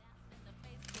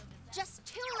 Just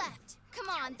 2 left. Come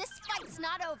on, this fight's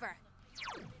not over.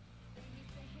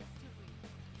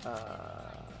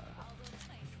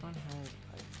 Which one has ice?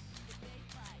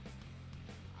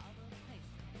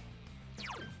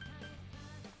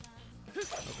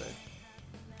 Okay.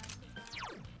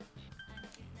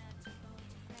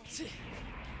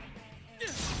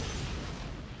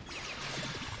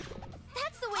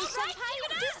 That's the way, Senpai!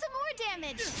 Do some more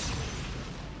damage!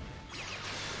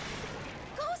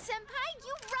 Go, Senpai!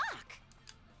 You rock!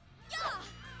 Yeah!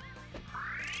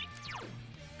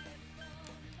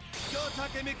 Go,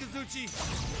 Takemikazuchi!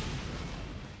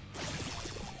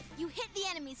 You hit the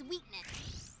enemy's weakness.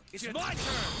 It's my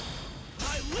turn!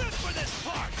 I live for this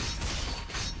part!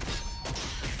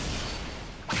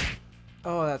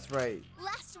 Oh, that's right.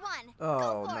 Last one.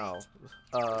 Oh Go for no.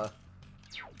 it.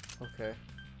 Okay.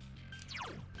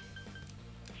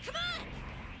 Come on!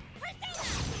 Persona!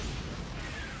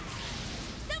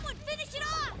 Someone finish it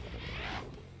off!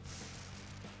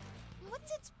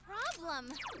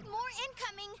 More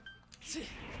incoming!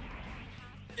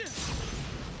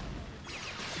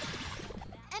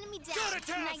 Enemy down! Good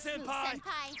attack, Nice move, Senpai.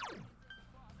 Senpai!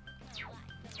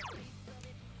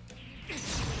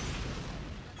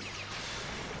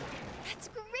 That's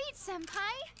great,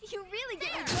 Senpai! You really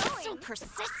get me going! So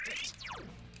persistent!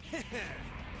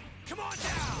 Come on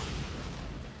down!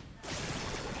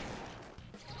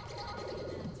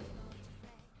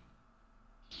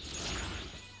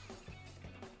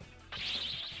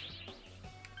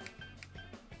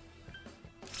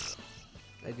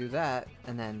 I do that,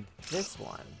 and then this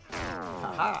one.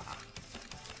 Haha!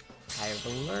 I have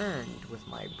learned with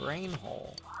my brain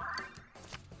hole.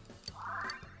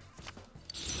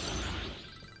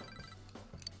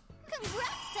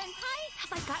 Congrats, Senpai!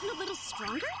 Have I gotten a little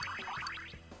stronger?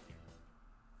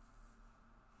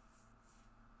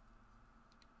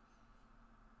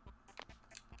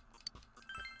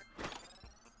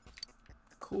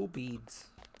 Cool beads.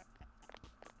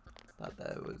 Thought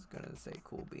that I was gonna say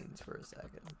cool beans for a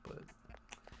second, but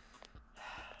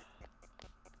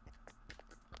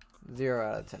 0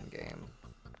 out of 10 game.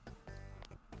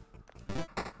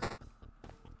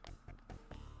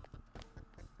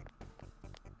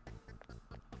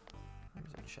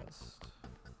 There's a chest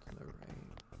to the right.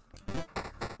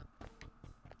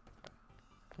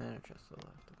 And a chest to the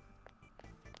left.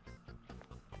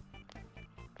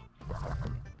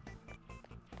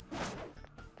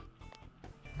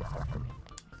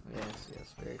 Yes, yes,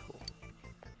 very cool.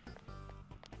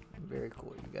 Very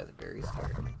cool. You guys are very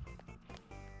scared.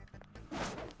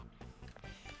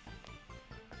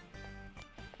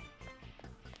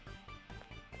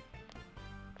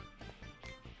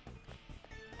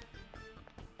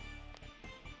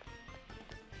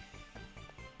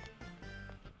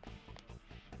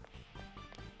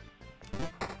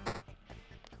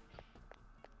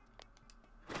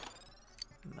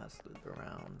 Mess loop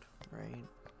around, right?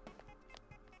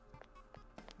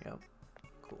 Yep.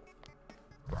 Cool.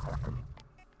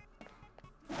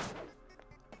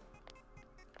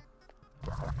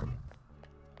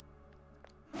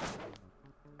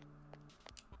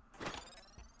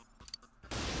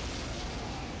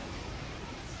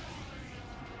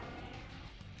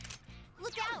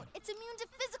 Look out! It's immune to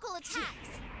physical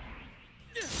attacks!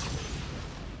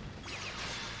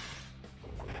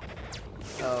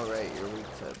 Oh, right, you're weak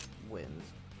to winds.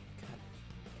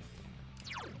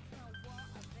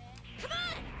 Come on!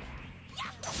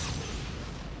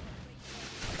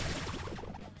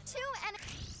 Two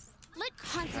enemies.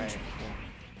 Let's Alright, concentrate.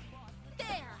 cool.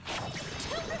 There!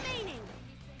 Two remaining!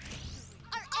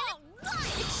 Our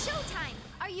right! It's showtime!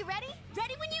 Are you ready?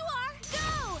 Ready when you are!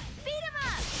 Go! Beat him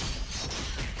up!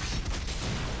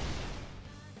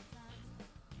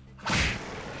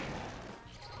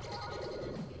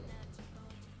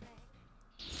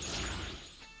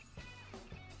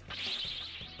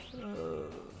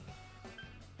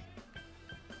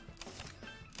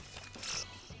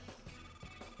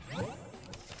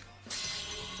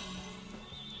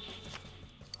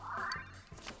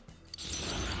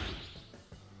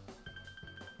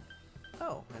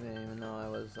 Oh, I didn't even know I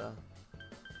was, definitely.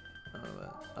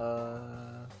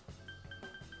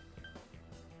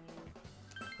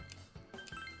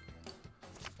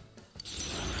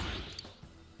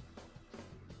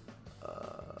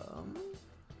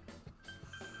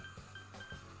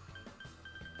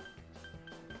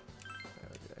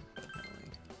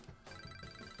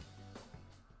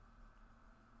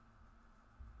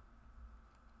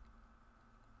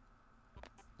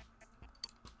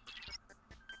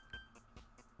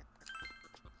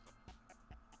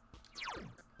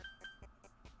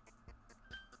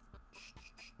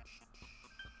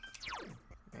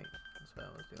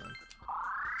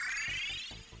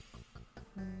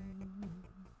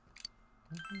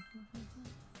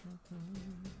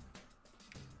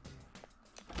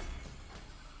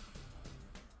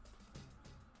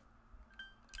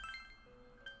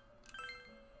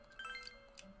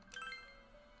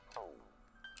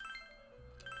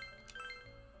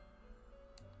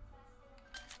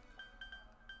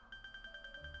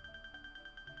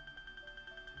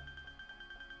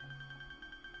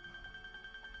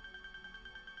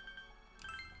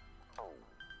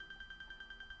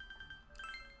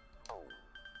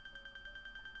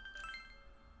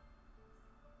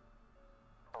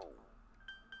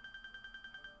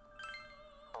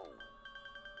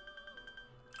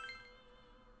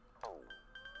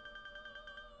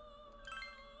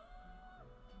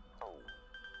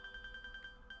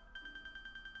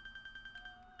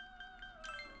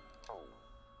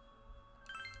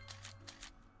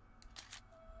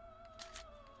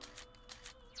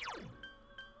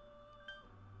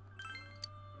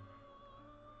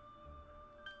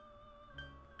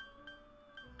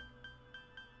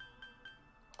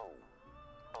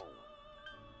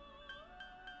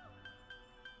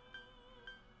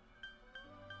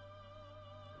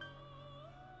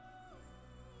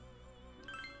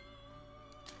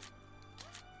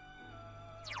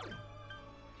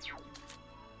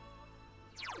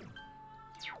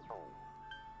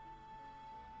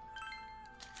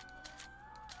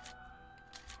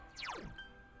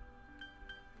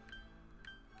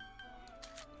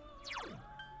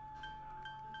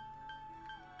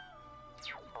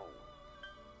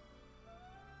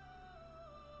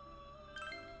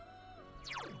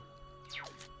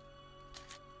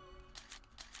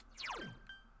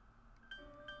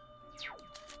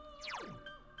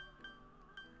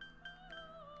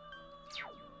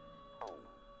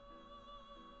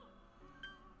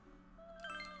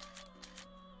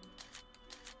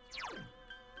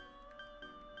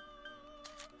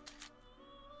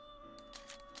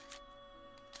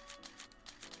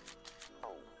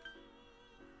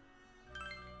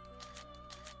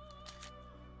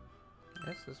 I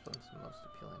guess this one's the most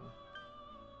appealing.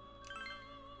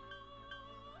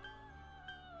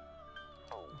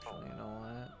 Actually, you know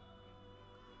what?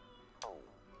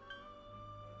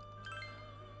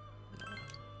 Yeah.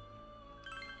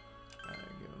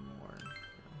 Give him more,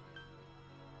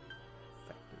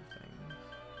 effective things.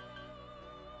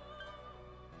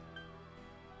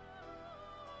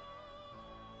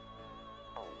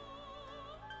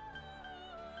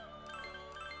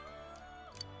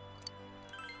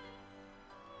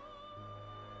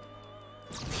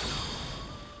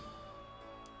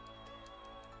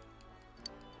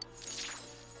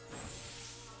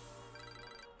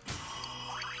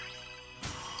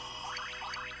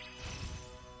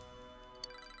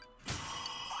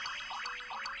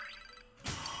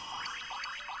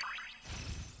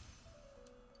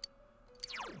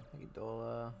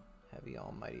 Dola, heavy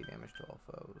almighty damage to all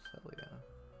foes. Hell yeah.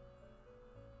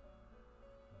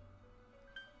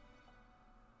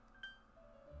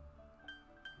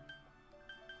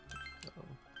 So.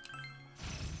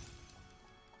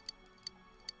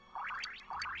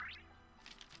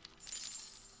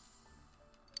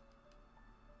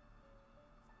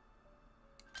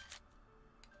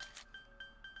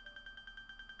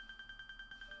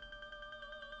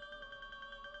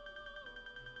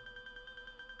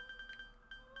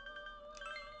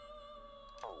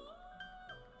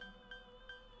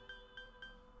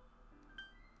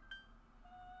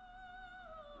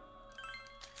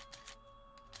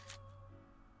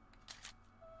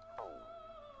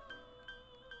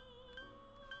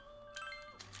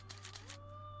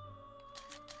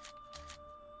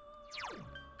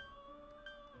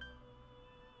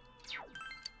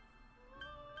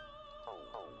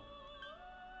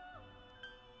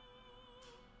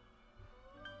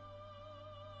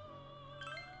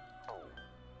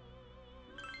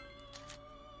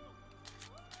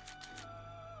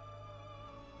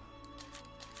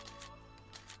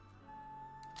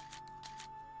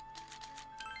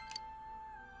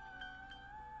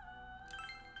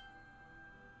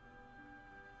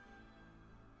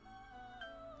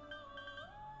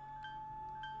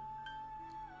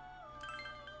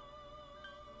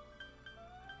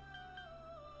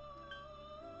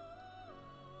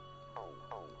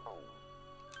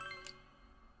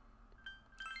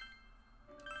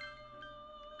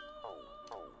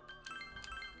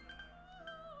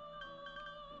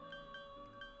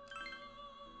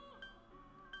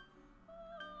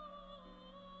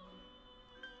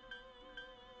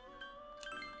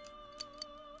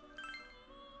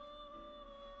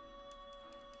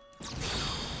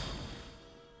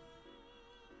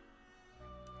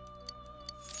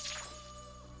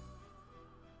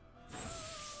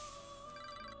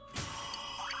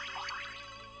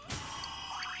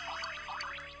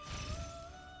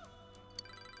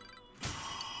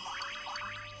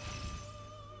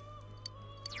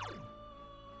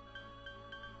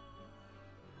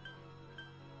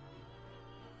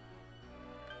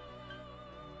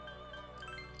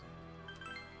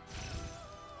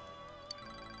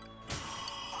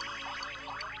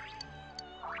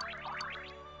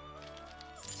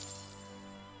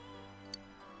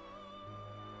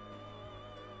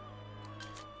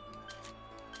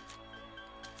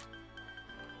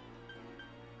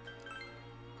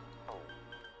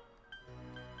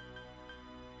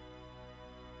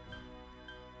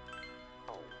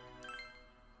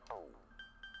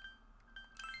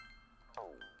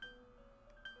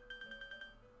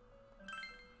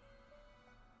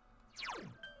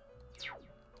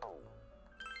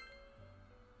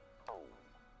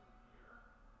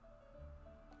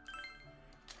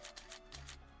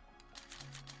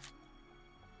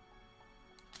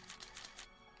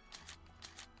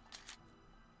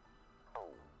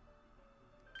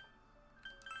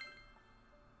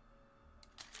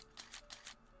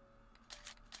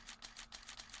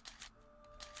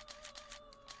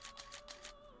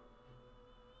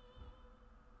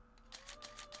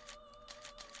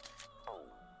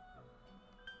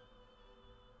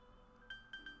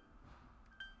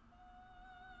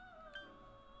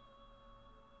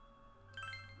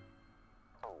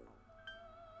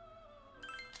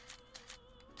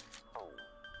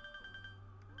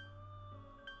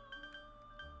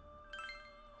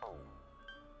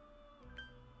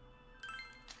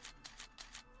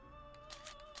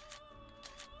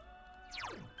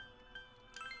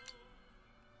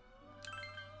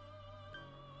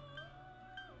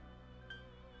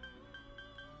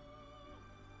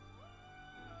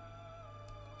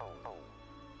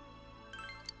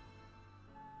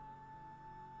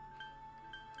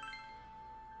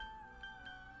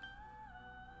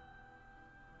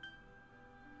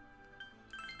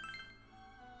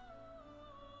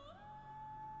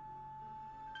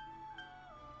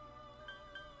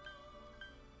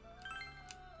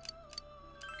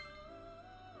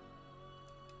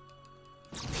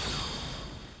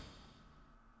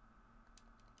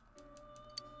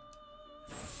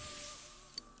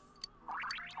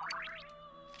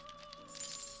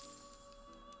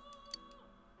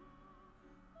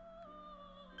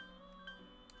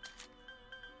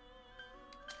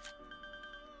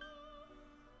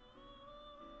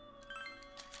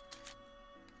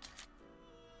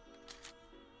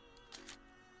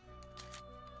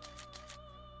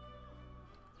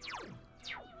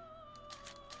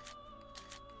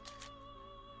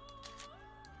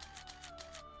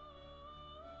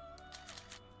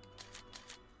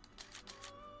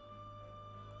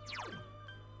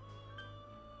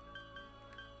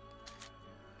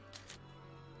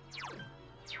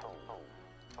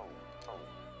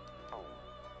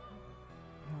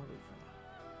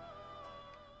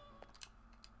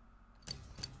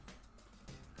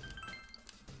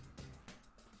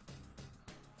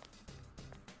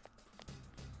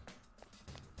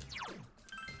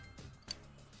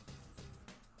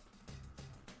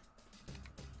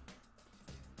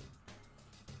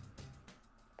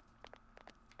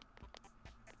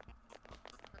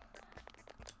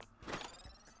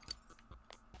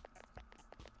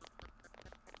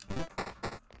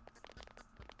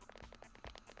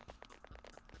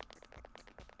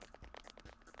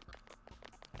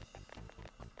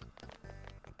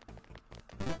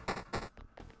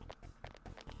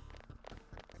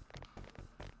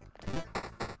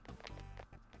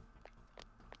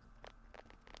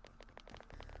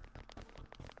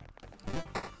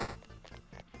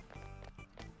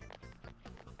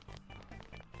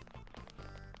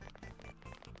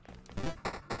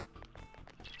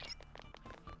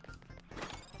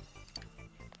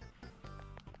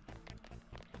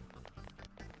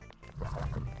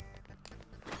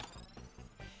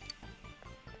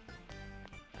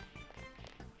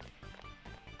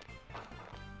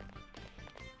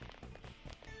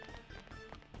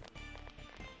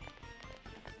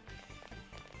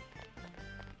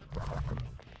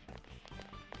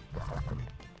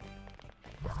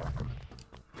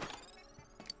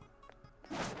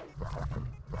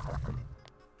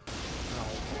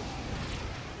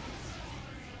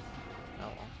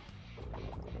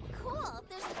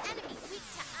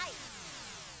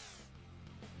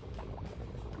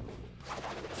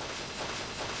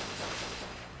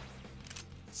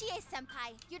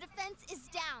 Senpai, your defense is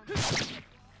down.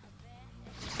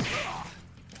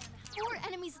 4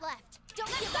 enemies left. Don't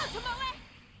give up.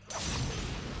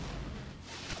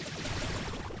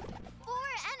 4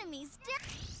 enemies down.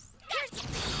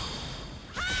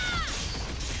 Ha!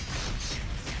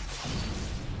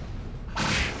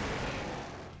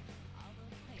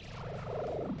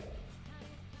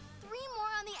 3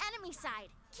 more on the enemy side.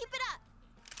 Keep it up.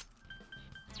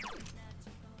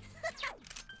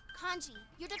 Kanji,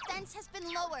 your defense has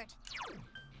been lowered.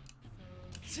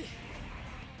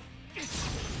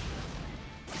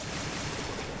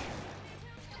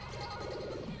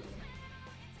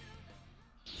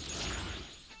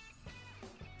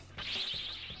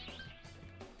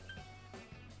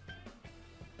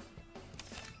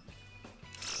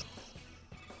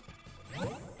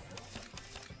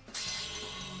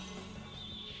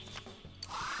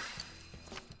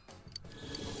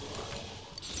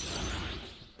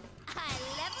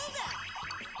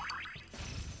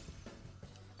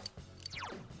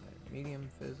 Medium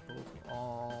physical to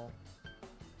all.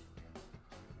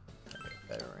 Okay,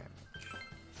 better damage.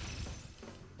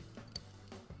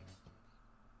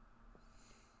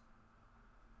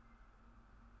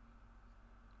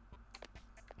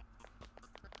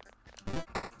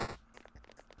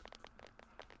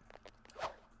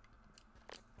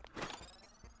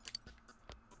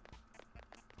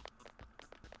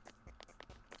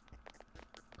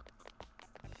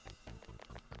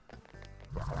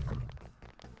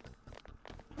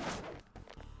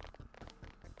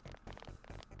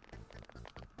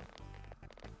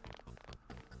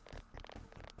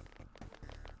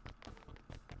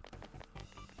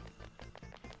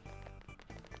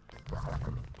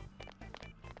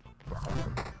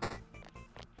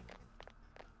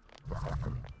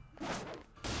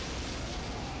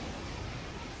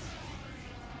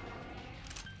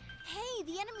 Hey,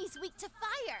 the enemy's weak to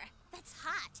fire. That's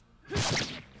hot.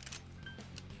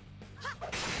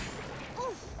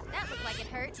 Ooh, that looked like it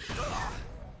hurt.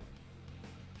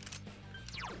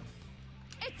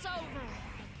 It's over.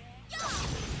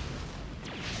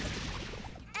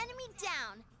 Enemy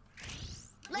down.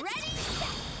 Ready, set.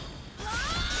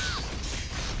 Ah!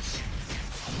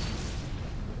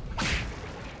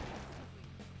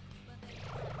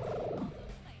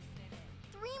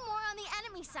 3 more on the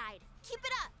enemy side. Keep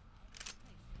it up.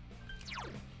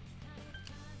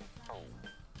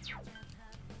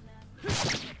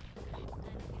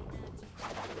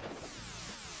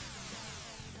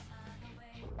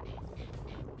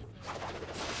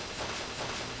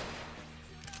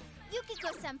 Yukiko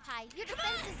Senpai, your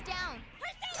defense is down.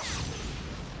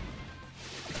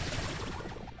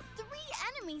 3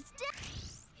 enemies down.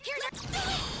 Here's a...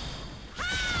 Ha!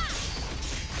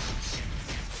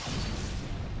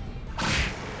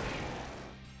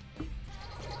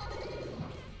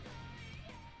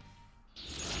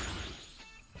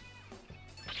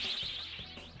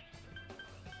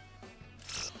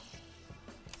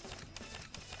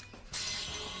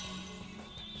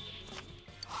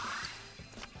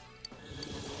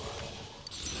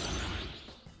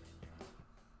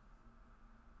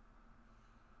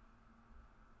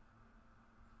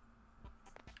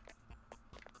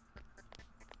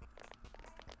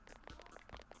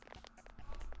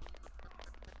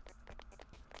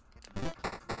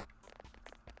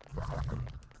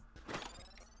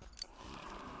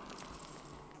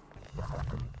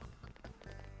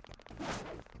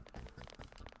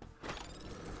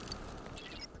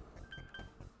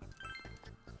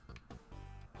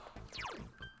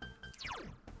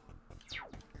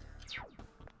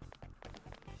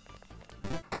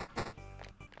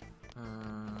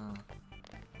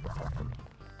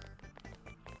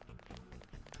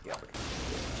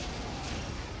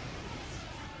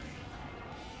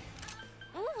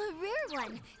 1.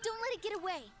 Don't let it get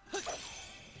away.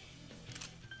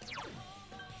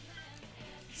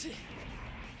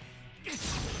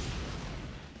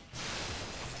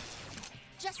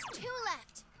 Just 2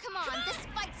 left. Come on, this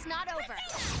fight's not over.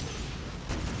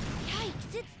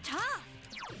 Yikes, it's tough.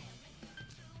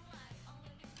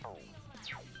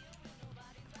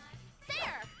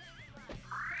 There!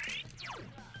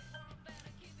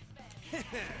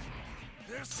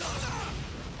 There's some.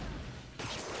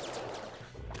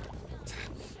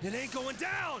 It ain't going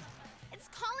down! It's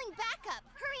calling backup.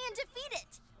 Hurry and defeat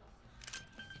it.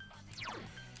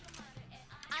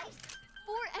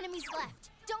 4 enemies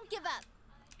left. Don't give up.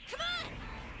 Come on!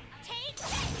 Take it!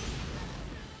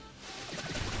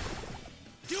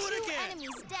 Do it 2 again!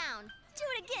 enemies down. Do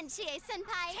it again,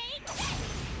 Chie-senpai. Take it!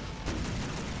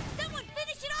 Someone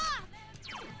finish it off!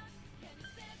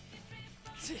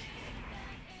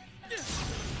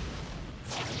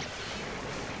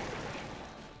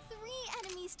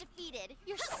 defeated.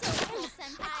 You're so cool,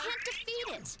 Senpai. I can't defeat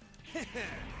it.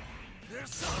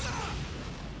 Persona!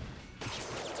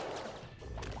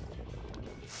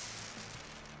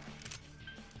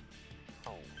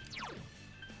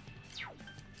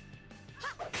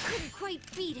 Couldn't quite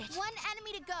beat it. One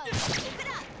enemy to go. Keep it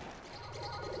up.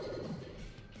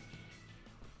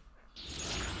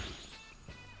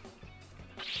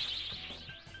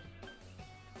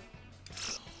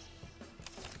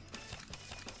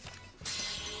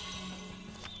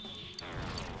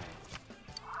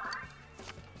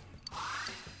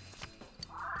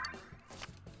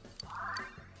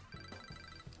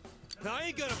 I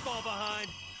ain't gonna fall behind.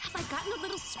 Have I gotten a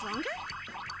little stronger?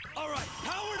 All right,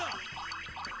 powered up.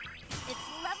 It's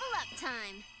level up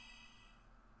time.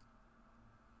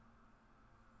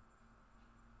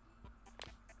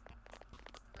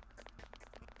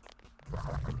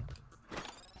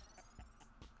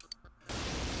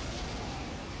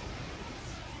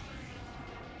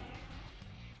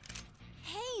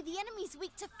 Hey, the enemy's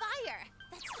weak to fire.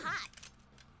 That's hot.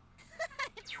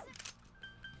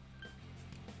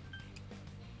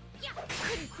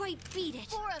 Couldn't quite beat it.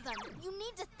 4 of them. You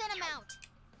need to thin them out.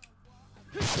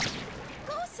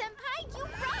 Go, Senpai! You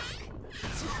rock!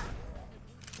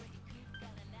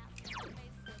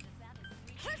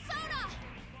 Persona!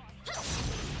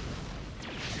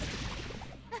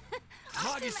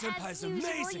 Magi Senpai's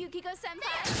amazing. Yukiko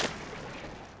Senpai.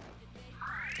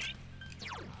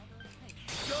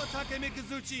 Go, Take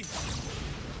Mikazuchi.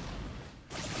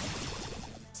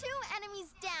 2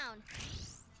 enemies down.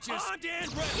 Just on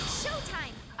and ready. It's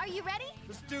showtime. Are you ready?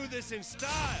 Let's do this in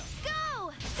style.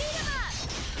 Go! Beat him up!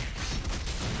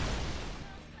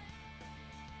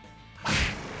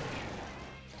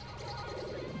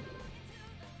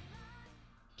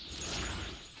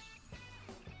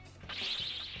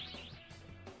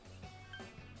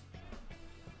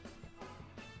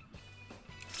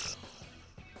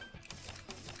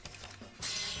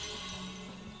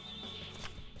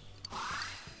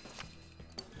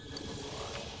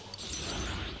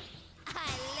 I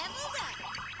leveled up!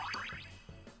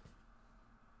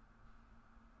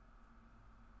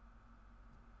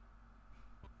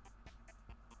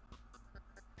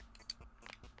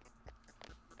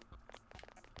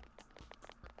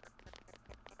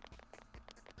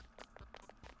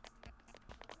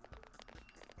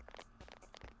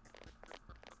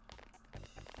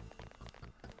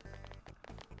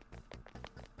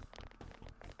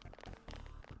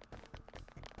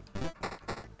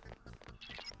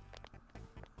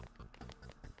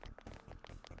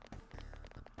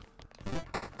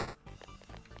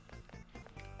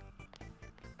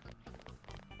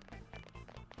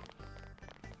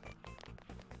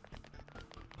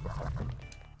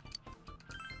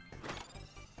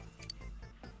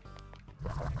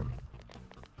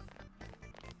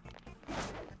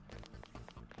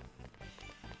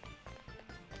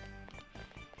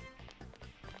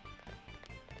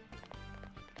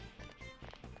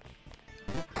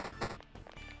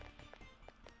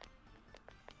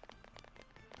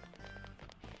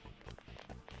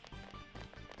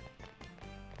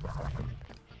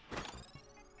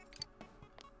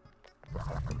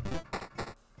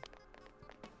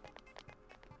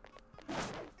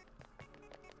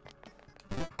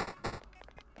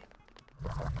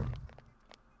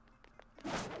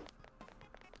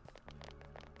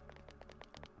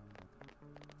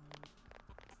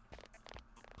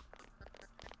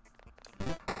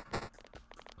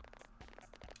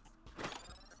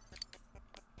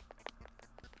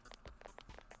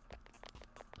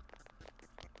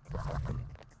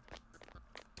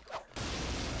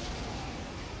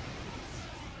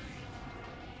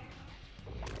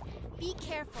 Be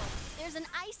careful. There's an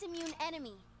ice-immune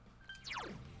enemy.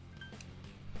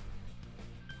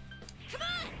 Come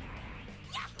on!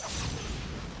 Yeah!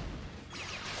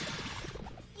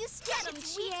 You stuck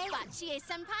its weak spot,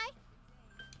 Chie-senpai.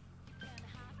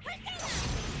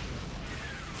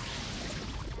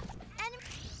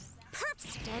 Perp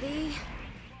steady.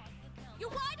 You're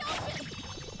wide open!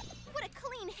 What a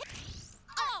clean hit!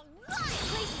 All right!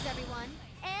 Places, everyone.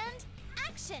 And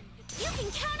action! You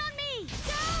can count on me!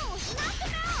 Go! Knock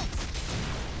them out!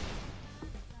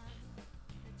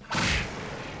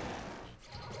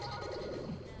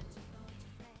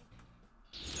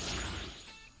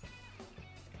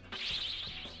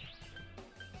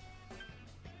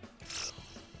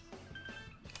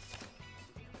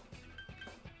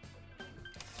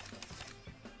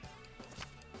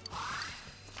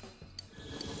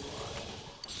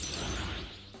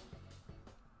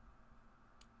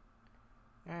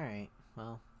 Alright,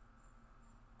 well.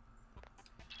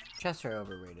 Chests are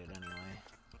overrated anyway.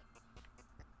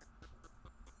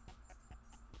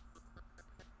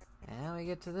 And we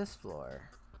get to this floor.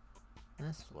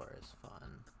 This floor is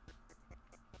fun.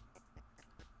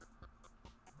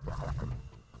 At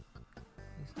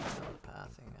least I know the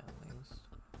pathing, at least.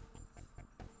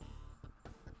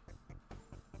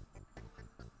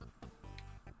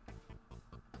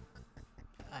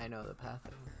 I know the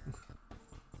pathing.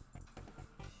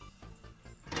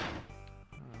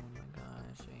 Oh my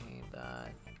gosh, I hate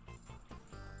that.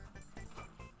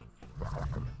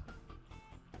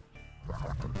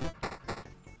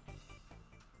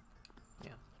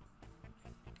 Yeah.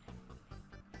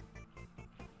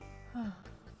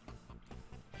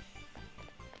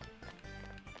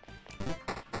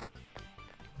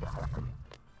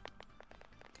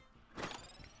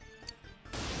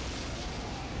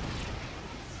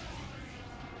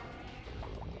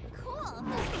 Cool.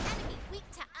 There's an enemy weak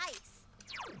to ice.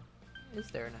 Is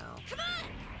there now? Come on!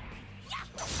 Yeah!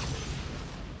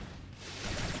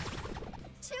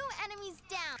 2 enemies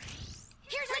down.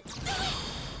 Here's let's do it!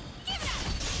 Give it up!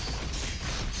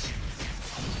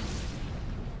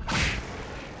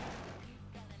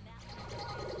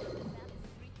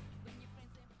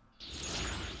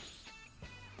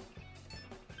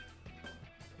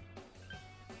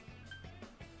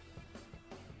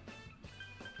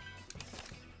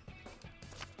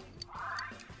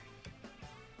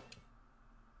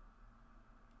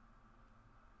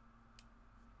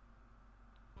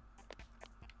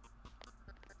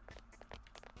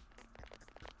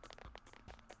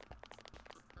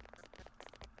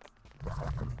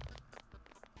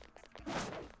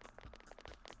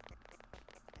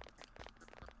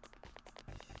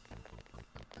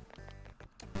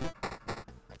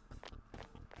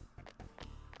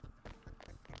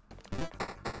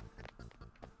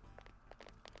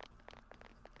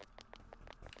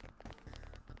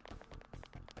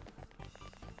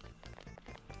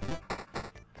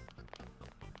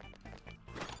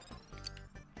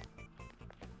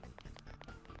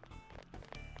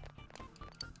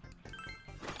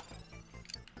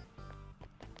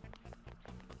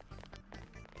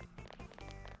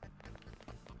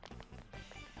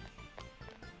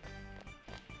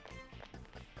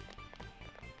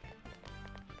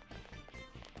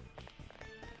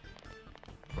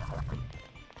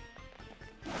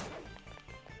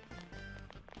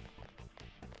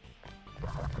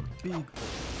 Big. 1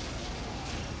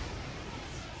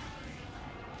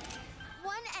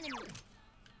 enemy.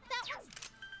 That was...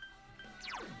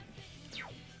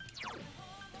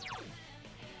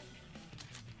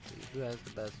 Who has the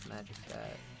best magic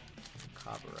stat?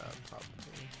 Cabra,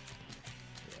 probably.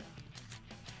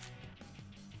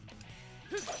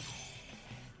 Yeah.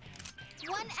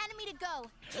 1 enemy to go.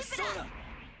 Keep it up.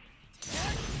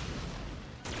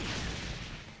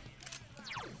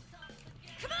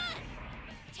 Come on!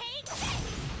 Take this!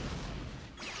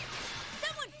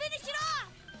 Someone finish it off!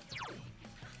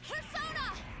 Persona!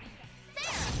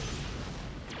 There!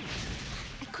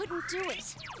 I couldn't do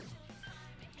it.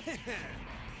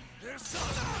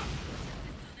 Persona!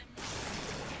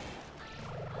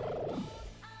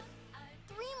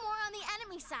 3 more on the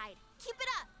enemy side. Keep it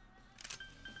up.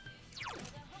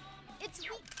 It's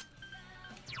weak.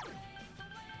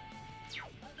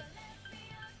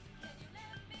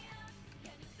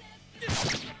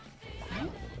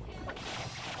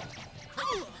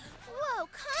 Whoa,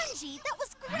 Kanji, that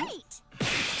was great!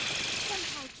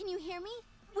 Senpai, can you hear me?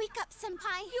 Wake up,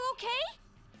 Senpai. You okay?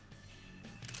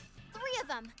 3 of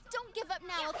them. Don't give up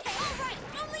now, okay? All right,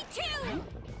 only 2!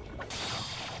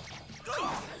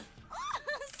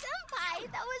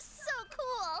 Senpai, that was so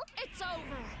cool! It's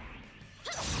over.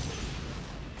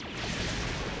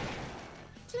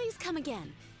 Please come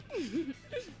again.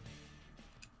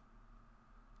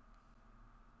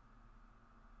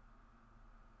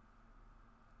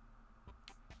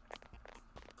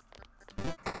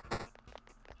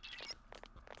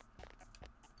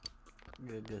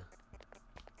 Good.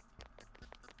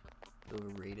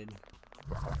 Overrated.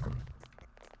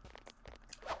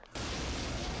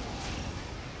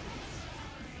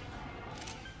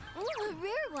 Ooh, a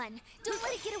rare one. Don't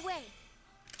let it get away.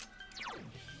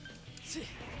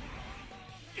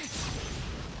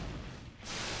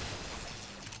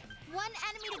 One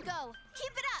enemy to go.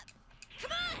 Keep it up.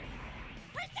 Come on!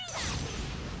 Persona!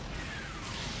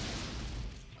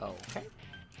 Okay.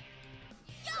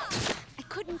 I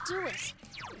couldn't do it.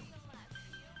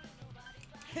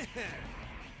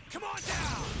 Come on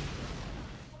down!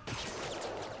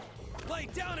 Lay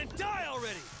down and die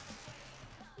already!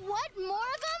 What? More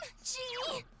of them?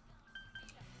 Gee!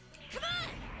 Come on!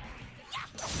 Yeah!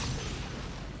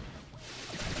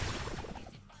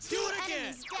 Do it again!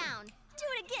 Enemies down. Do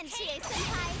it again,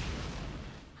 Chie-senpai.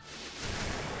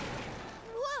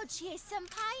 Whoa,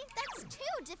 Chie-senpai. That's 2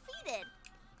 defeated.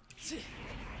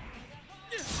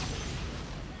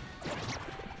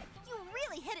 You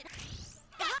really hit it.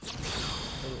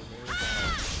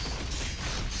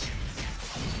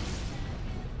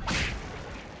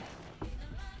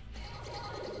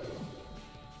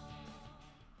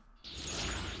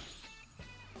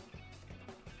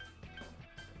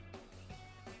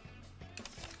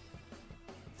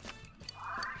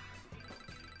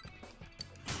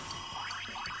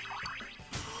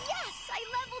 Yes, I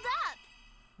leveled up.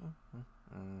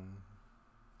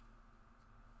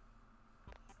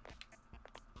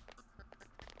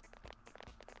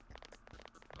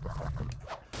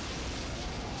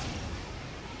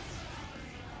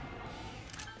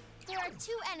 There are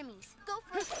 2 enemies. Go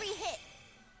for a free hit.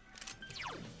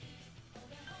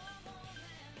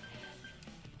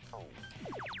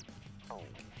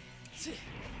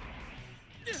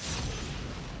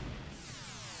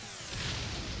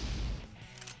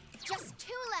 Just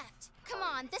 2 left. Come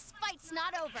on, this fight's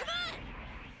not over. Come on!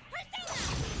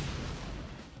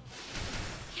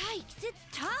 Yikes, it's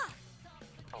tough.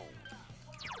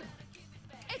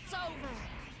 It's over.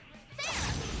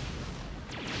 There!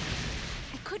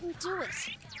 I couldn't do it.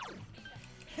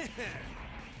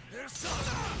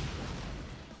 Persona!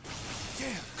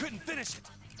 Damn, couldn't finish it.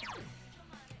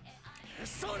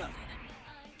 Persona!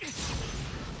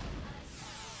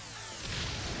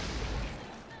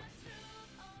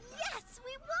 Yes,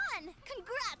 we won!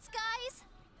 Congrats, guys!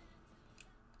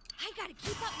 I gotta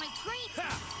keep up my training. Ha!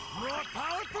 More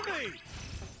power for me!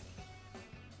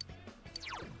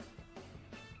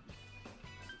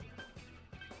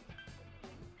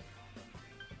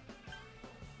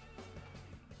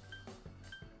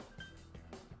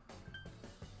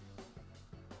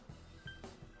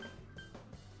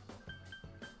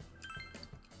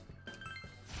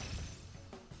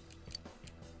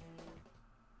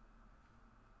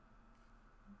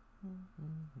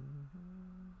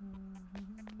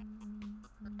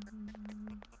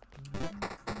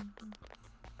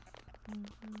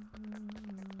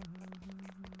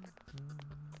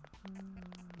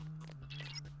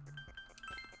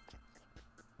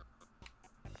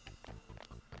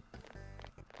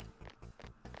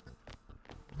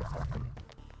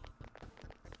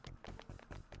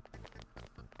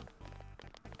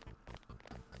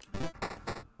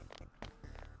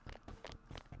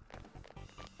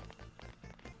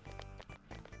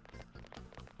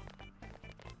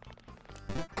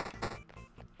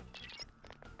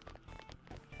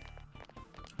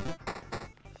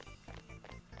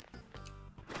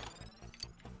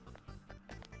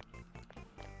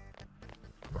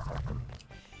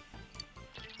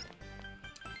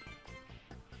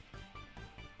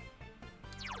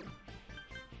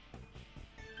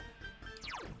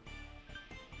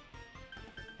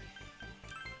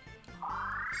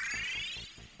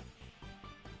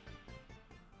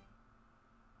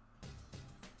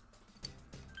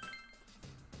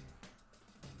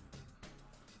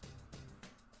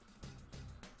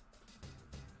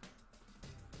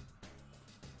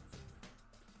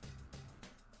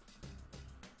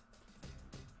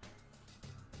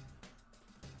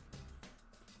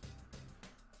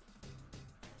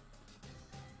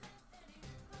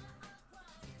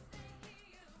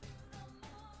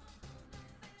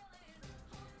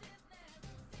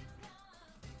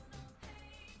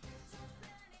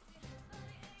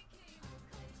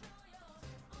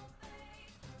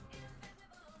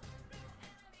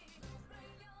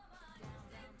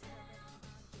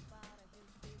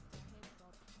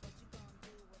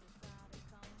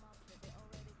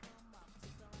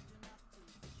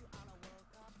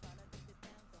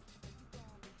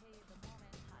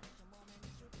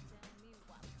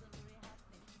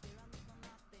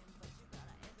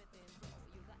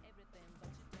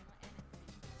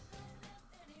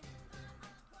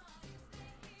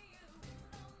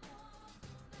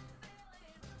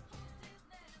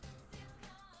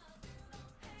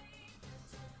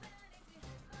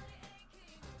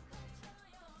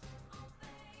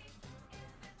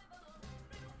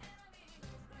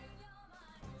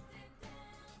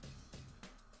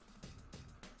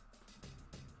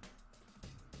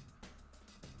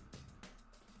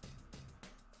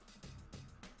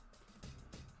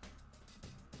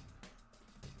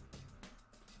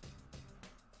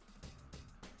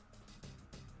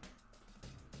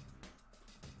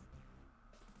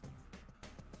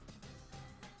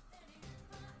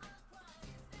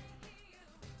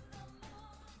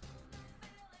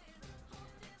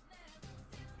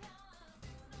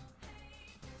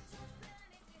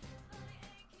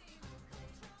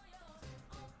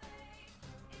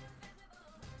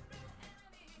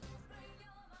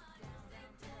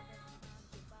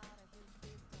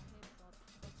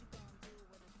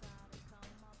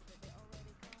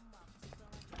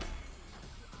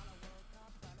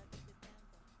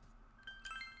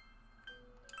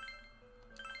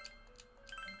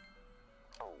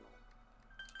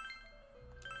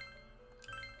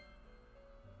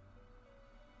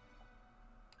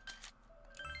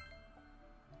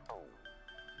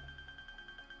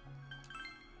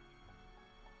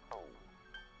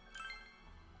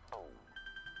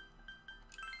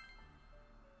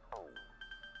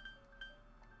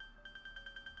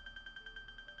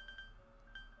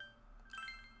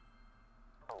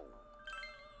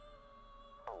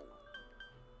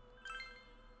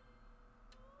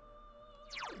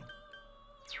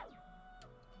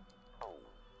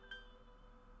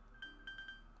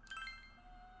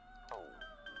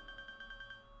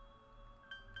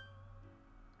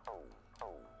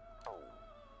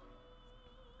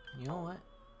 know what?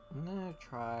 I'm gonna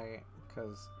try,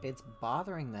 because it's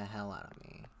bothering the hell out of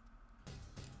me.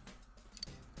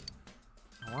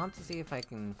 I want to see if I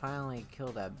can finally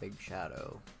kill that big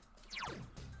shadow.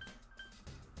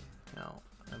 No,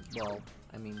 well,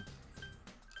 I mean,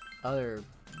 other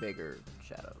bigger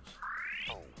shadows.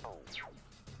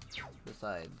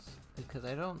 Besides, because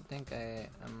I don't think I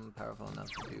am powerful enough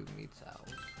to do meat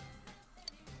sows.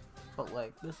 But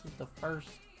like, this is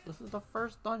the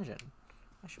first dungeon.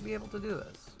 I should be able to do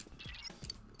this.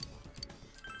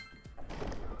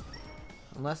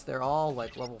 Unless they're all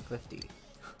like level 50.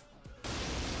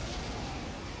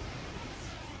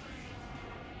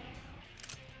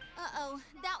 Uh-oh,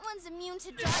 that one's immune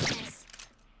to darkness.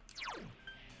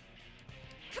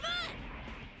 Come on!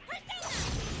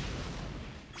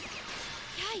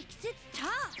 Yikes, it's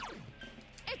tough!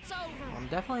 It's over! I'm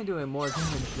definitely doing more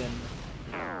damage than...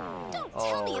 Don't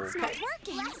tell me it's not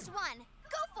working! Last one!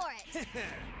 Go for it!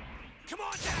 Come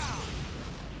on down!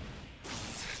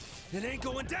 It ain't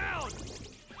going down!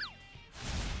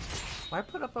 Why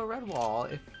put up a red wall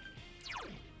if...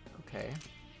 Okay.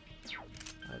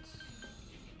 Let's...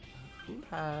 Who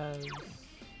has...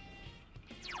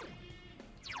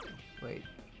 Wait.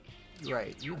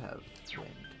 Right, you have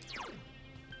wind.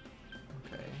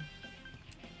 Okay.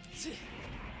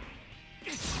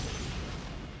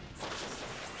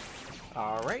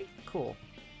 Alright, cool.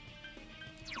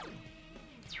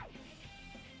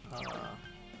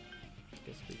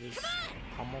 Guess we just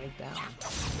pummel down.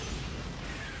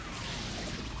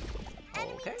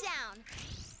 Enemy Okay. down!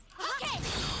 Okay!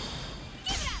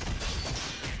 Give it up!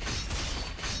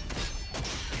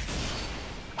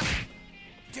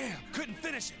 Damn, couldn't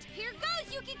finish it! Here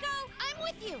goes, Yukiko! I'm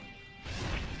with you!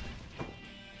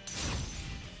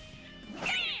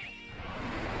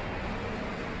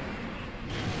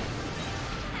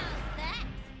 How's that?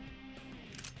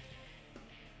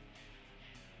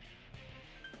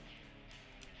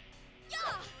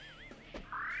 Yeah!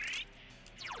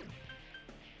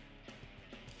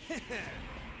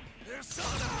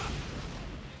 Persona!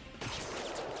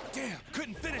 Damn,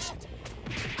 couldn't finish it!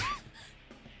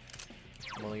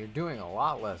 Well, you're doing a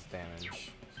lot less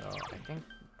damage, so I think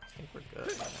we're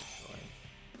good actually.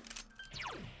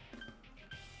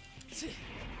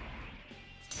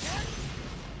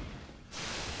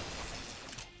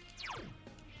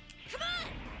 Come on!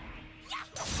 Yeah!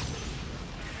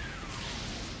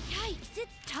 Yikes,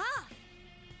 it's tough!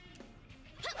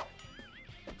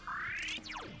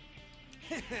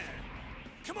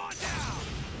 Come on down!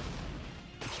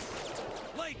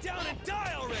 Lay down and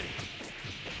die already!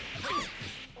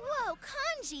 Whoa,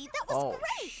 Kanji, that was Oh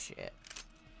great! shit!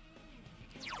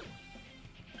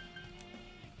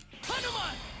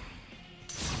 Hanuman!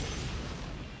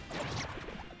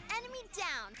 Enemy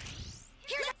down!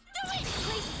 Here, let's do it!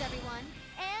 Places, everyone,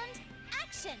 and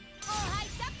action! All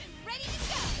hyped up and ready to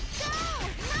go! Go!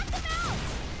 Knock them out!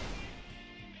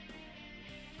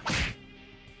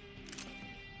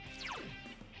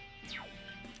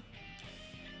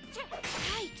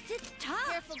 Yikes, it's tough!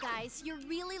 Careful, guys. You're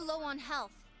really low on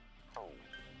health.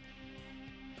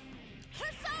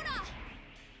 Persona!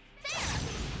 There!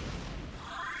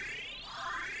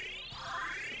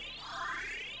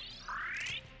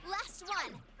 Last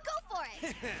one! Go for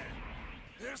it!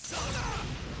 Persona!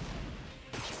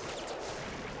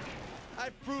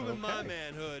 I've proven my Okay.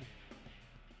 manhood.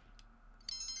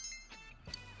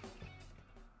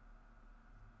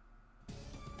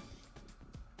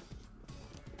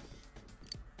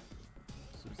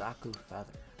 Suzaku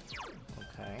feather.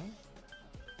 Okay.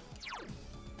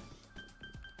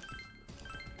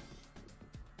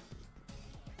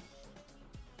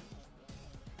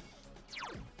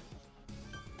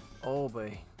 Oh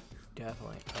boy,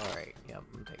 definitely. All right, yep,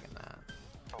 I'm taking that.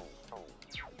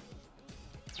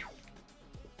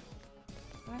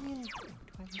 I mean, do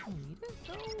I really need it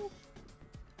though?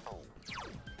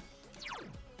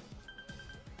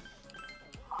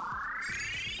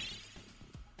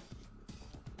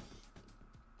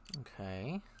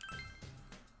 Okay.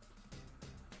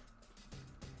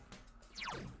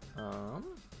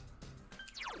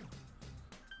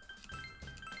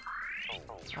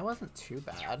 That wasn't too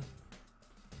bad.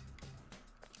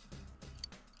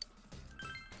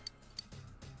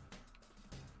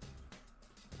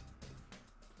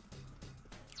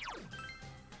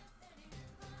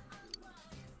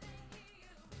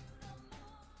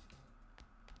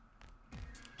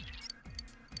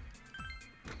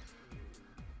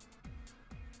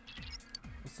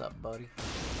 What's up, buddy?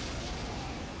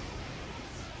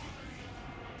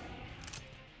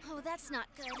 Oh, that's not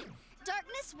good.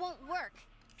 Darkness won't work.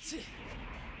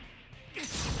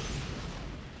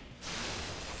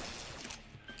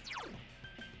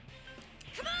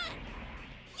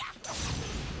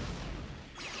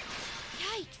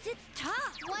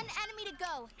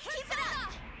 go! Keep it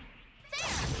up!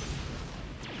 There!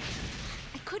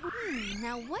 I couldn't...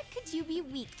 now what could you be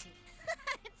weak to?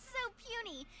 It's so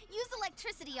puny. Use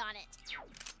electricity on it.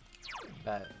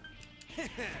 Bet.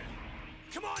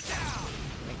 Come on down!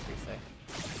 Thanks, Risa.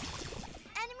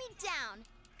 Enemy down.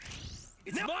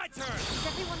 It's my turn! Is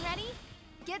everyone ready?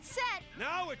 Get set.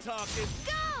 Now we're talking!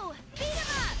 Go! Beat him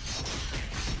up!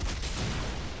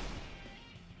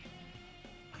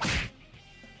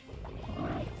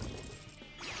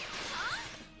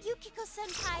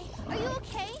 Yukiko-senpai, are you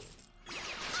okay?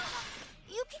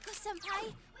 Yukiko-senpai,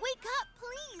 wake up,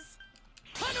 please!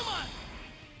 Hanuman!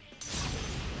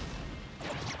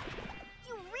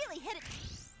 You really hit it.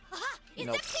 Aha! It's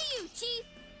Nope. up to you, Chief!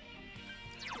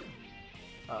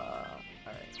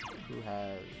 Alright. Who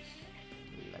has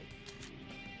light?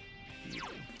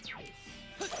 Nice.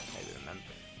 I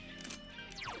remember.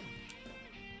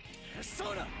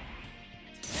 Persona!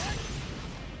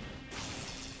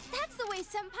 That's the way,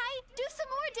 Senpai! Do some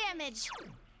more damage!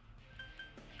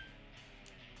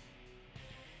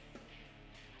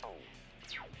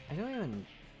 I don't even...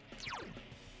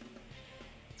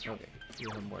 Okay, you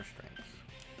have more strength.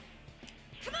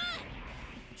 Come on!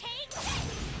 Take it!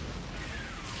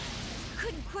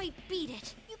 Couldn't quite beat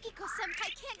it.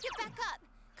 Yukiko-senpai can't get back up.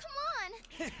 Come on!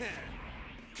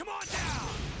 Come on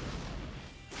down!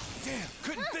 Damn,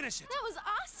 couldn't finish it! That was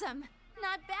awesome!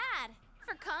 Not bad.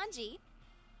 For kanji.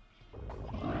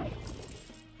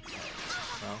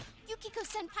 Well,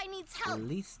 Yukiko-senpai needs at help.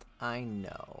 least I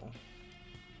know.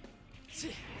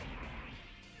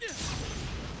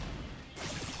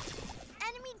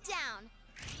 Enemy down.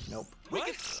 Nope.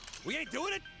 What? We ain't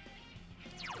doing it?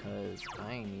 Because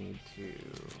I need to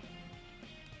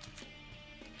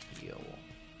heal.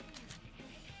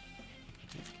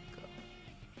 Go.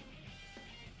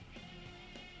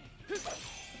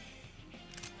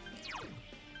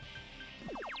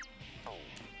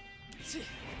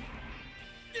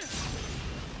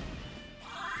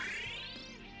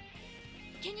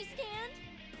 Can you stand?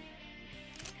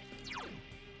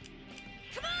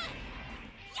 Come on!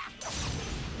 Yeah!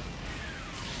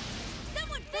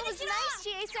 Someone finish that was nice,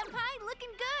 GA-senpai.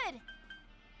 Looking good.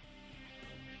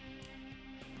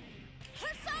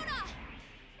 Persona!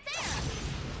 There!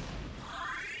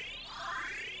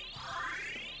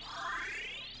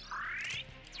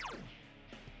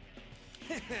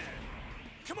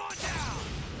 Come on down!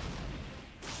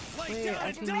 Lay Wait, down I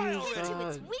and can die use, already! To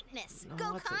its weakness. No, Go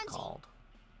what's it kanji. called?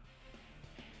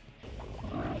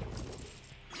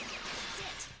 That's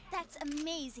it. That's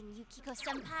amazing,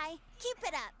 Yukiko-senpai. Keep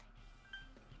it up.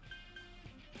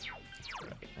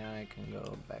 Right, now I can go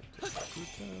back to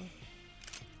Sakuto.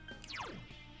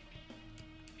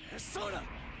 Persona!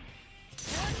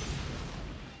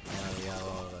 Now we have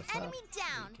all of us up. Enemy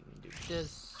down. We can do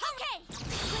this. Okay!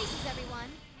 Places,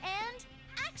 everyone. And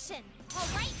action! All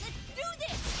right, let's do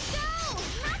this! Go!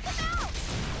 Knock him out!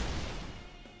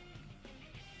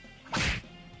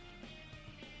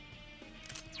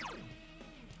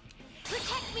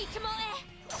 Protect me, Tomoe!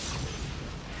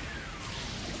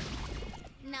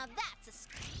 Now that's a...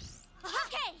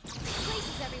 Okay!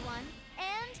 Places, everyone.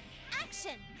 And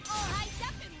action! All hyped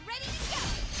up and ready to go!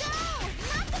 Go!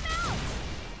 Knock him out!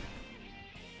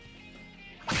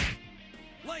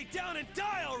 Lay down and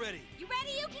die already! You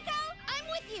ready, Yukiko? I'm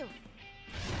with you!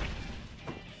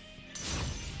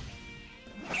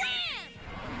 Wham!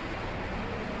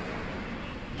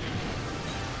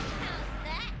 How's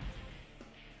that?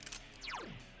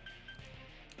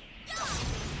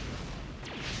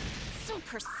 So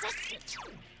persistent!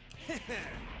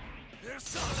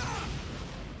 Persona!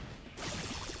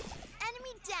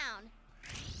 Enemy down!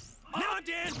 Now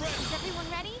Dan ready! Is everyone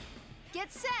ready?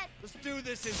 Get set! Let's do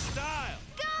this in style!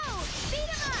 Go! Beat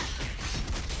him up!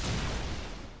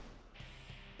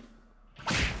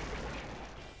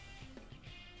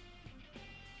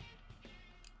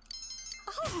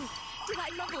 Oh! Did I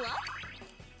level up?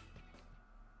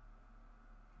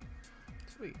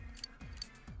 Sweet.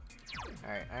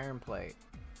 Alright, iron plate.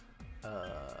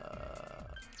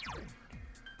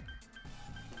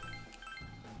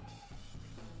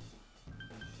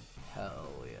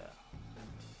 Hell yeah.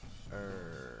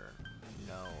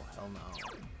 No, hell no.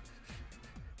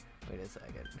 Wait a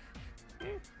second.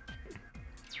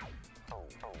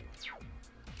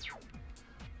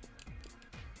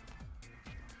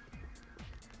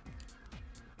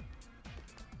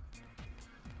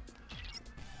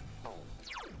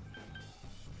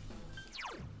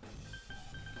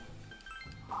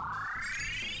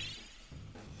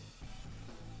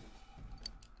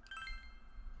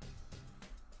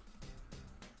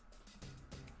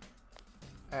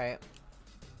 Alright.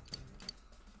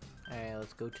 Hey,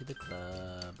 let's go to the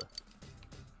club.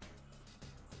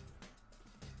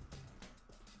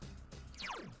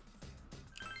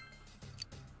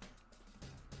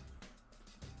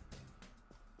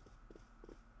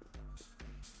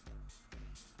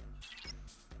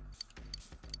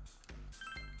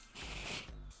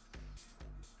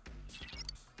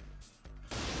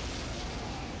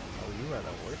 Oh, you are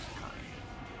the worst kind.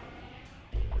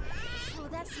 Oh,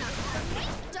 that's not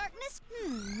good. Darkness?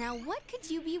 Now what could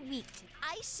you be weak to?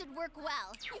 Ice should work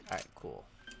well. Alright, cool.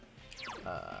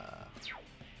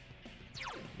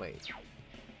 Wait.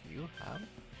 Do you have?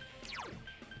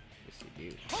 Yes,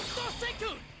 you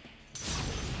do.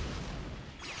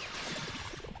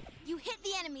 You hit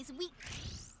the enemy's weak.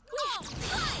 Whoa,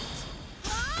 right!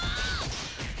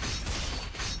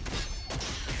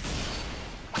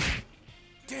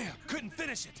 Damn, couldn't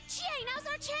finish it. Jay, now's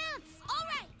our chance. All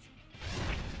right.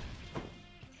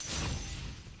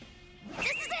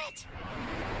 This is it.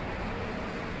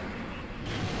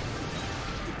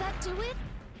 Did that do it?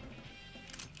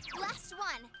 Last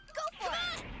one. Go for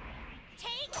it.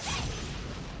 Take this.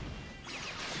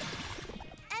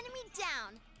 Enemy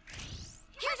down.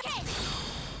 Here's a cake.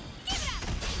 Give it up.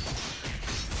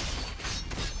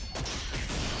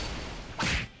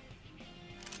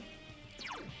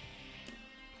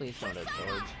 Please don't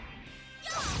absorb.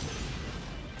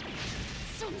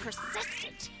 So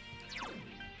persistent.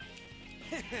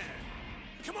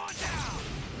 Come on down!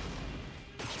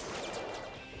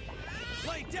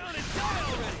 Lay down and die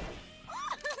already!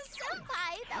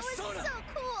 Senpai, that was Soda. so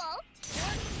cool.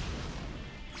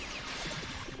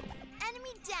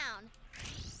 Enemy down.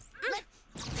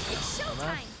 It's showtime.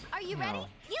 Unless, Are you ready? no,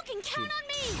 You can count on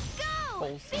me. Go. pull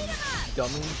Beat him some up.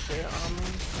 dummy shit on me.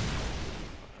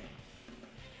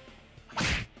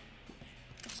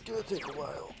 It's gonna take a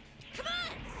while. Come on.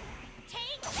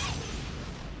 Take this.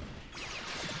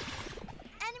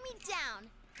 Enemy down.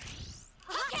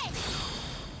 Okay.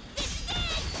 This is it.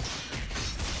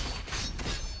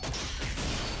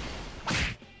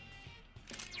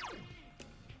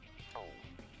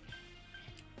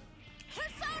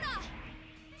 Persona.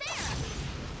 There.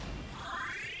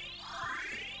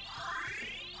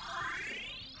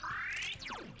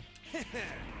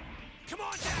 Come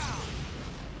on down!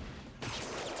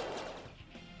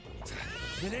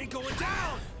 It ain't going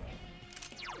down!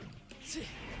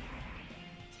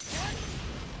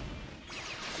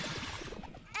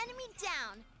 Enemy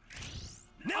down.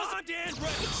 Now I'm Dan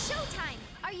Brett! It's showtime.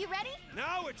 Are you ready?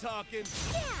 Now we're talking!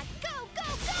 Yeah, go, go,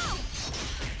 go!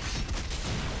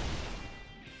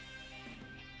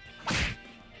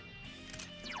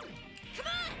 Come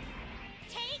on!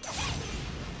 Take this!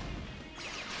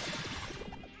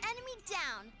 Enemy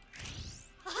down.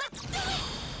 Let's do it!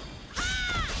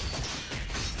 Ha!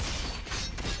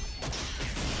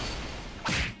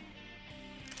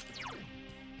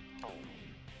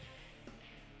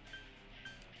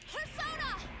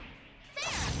 Persona!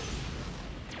 There!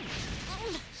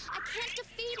 I can't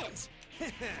defeat it.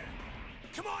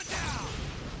 Come on down!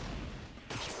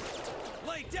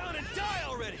 Lay down and die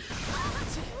already!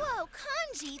 Whoa,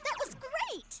 Kanji, that was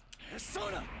great!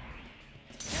 Persona!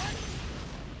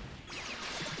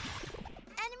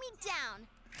 Enemy down.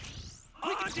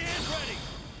 I'm Dan Ready!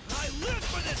 I live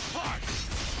for this part!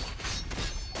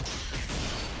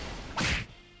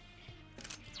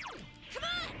 Come on!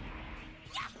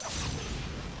 Yeah!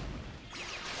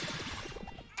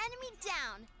 Enemy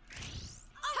down.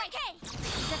 Okay.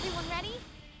 Is everyone ready?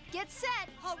 Get set.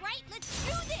 All right, let's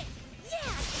do this.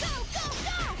 Yeah, go, go,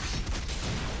 go!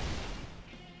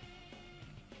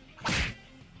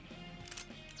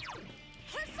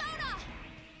 Persona!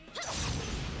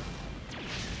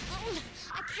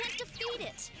 I can't defeat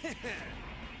it.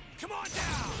 Come on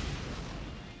down!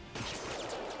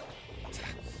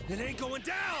 It ain't going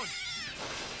down!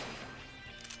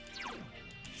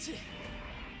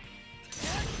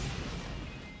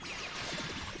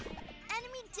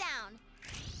 Enemy down.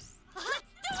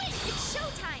 Let's do it! It's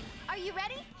showtime. Are you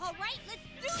ready? All right, let's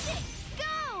do this.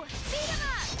 Go! Beat him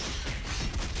up!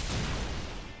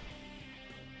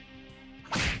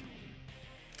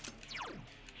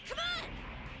 Come on!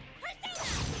 Persona!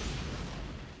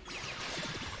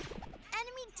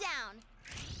 Enemy down.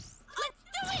 Let's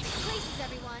do it! Places,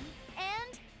 everyone.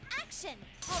 And action!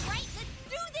 All right, let's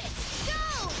do this! Go!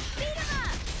 Beat him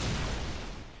up!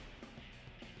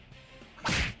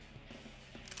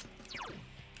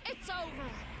 It's over.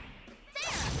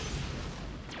 There!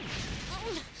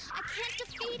 I can't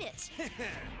defeat it.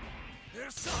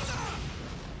 Persona!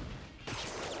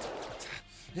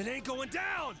 It ain't going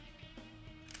down!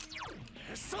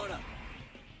 Persona!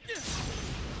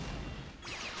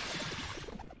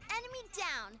 Enemy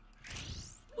down.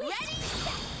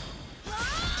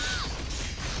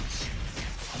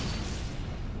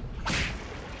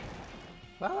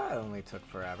 Well, that only took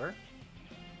forever.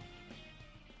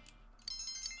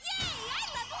 Yay! I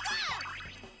leveled up!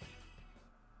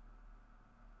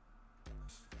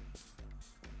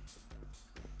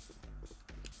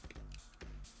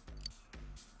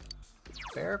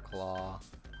 Bear Claw.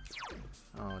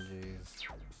 Oh, jeez.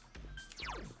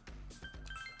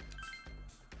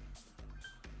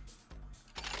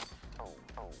 Of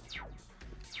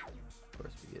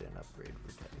course, we get an upgrade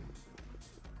for Teddy.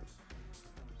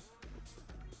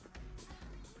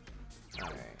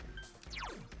 Alright.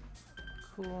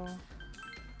 Cool.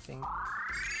 Think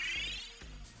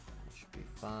should be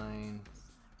fine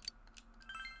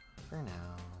for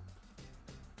now.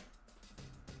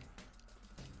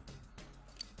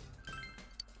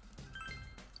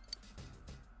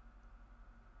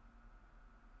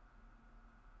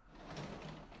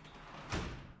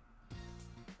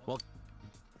 Well,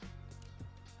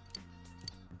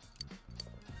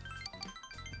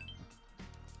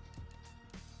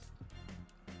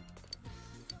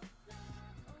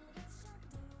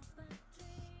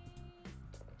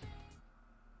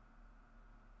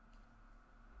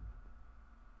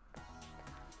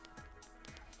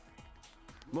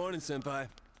 morning, Senpai.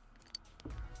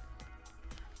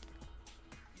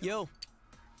 Yo,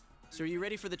 so are you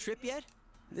ready for the trip yet?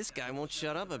 This guy won't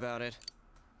shut up about it.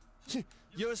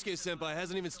 Yosuke Senpai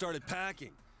hasn't even started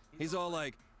packing. He's all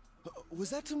like, was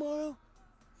that tomorrow?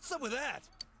 What's up with that?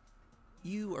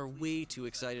 You are way too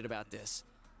excited about this.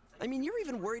 I mean, you're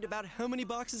even worried about how many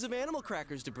boxes of animal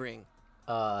crackers to bring.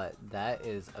 That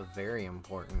is a very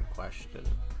important question.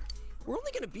 We're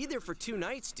only gonna be there for 2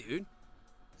 nights, dude.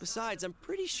 Besides, I'm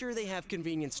pretty sure they have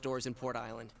convenience stores in Port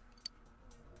Island.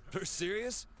 You're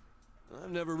serious? I've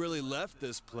never really left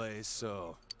this place,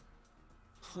 so...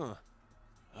 Huh.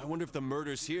 I wonder if the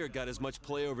murders here got as much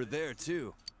play over there,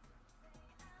 too.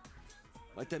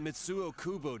 Like that Mitsuo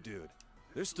Kubo dude.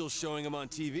 They're still showing him on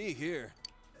TV here.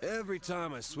 Every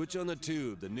time I switch on the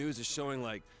tube, the news is showing,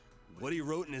 like, what he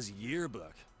wrote in his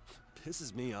yearbook.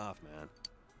 Pisses me off, man.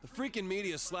 The freaking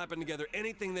media's slapping together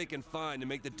anything they can find to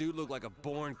make the dude look like a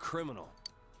born criminal.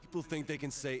 People think they can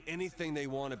say anything they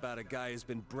want about a guy who's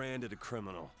been branded a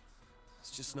criminal. It's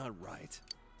just not right.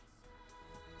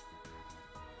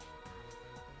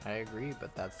 I agree,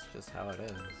 but that's just how it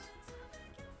is.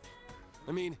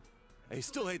 I mean, I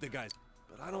still hate the guys,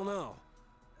 but I don't know.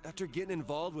 After getting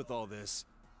involved with all this,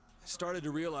 I started to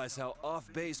realize how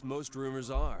off-base most rumors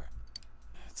are.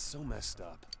 It's so messed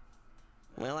up.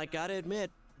 Well, I gotta admit,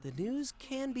 the news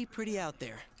can be pretty out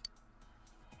there.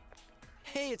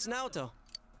 Hey, it's Naoto.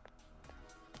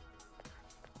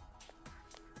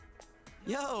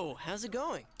 Yo, how's it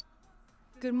going?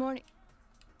 Good morning.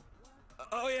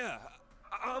 Oh yeah,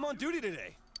 I'm on duty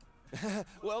today.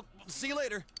 Well, see you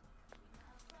later.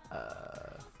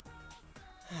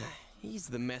 He's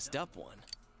the messed up one.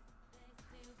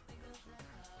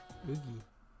 Oogie.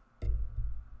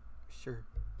 Sure.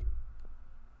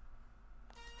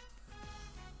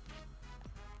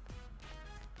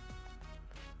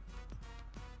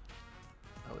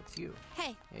 Oh, it's you.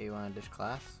 Hey, Hey, you want to ditch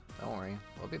class? Don't worry,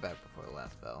 we'll be back before the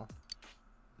last bell.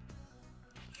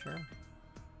 Sure.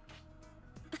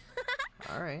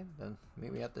 Alright, then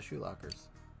meet me at the shoe lockers.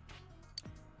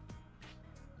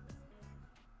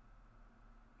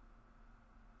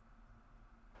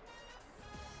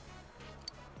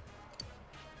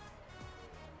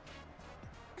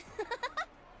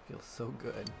 Feels so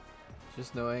good.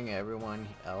 Just knowing everyone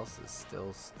else is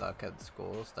still stuck at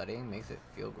school studying makes it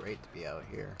feel great to be out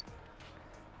here.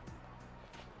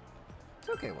 It's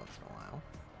okay once in a while.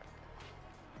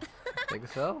 Think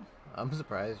so? I'm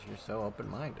surprised you're so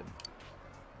open-minded.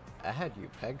 I had you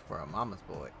pegged for a mama's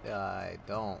boy. I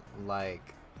don't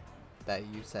like that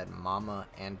you said mama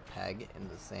and peg in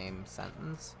the same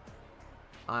sentence.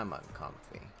 I'm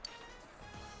uncomfy.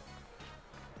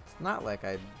 It's not like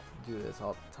I do this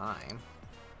all the time.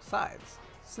 Besides,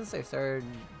 since I started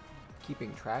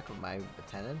keeping track of my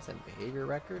attendance and behavior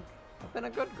record, I've been a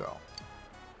good girl.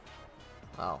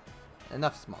 Well,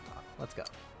 enough small talk. Let's go.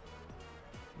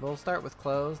 We'll start with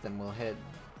clothes, then we'll hit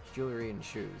jewelry and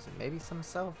shoes, and maybe some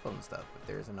cell phone stuff if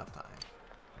there's enough time.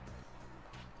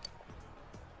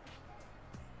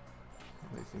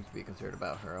 She seems to be concerned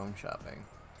about her own shopping.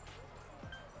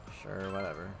 Sure,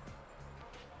 whatever.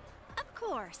 of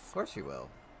course. Of course you will.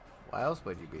 Why else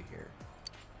would you be here?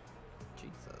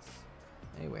 Jesus.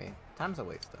 Anyway, time's a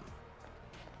waste them.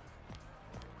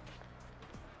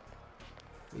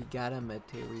 We got a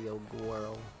material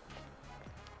girl.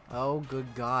 Oh,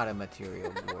 good God, a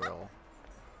material girl.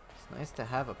 It's nice to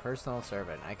have a personal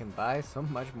servant. I can buy so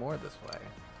much more this way.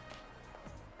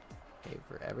 Pay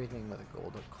for everything with a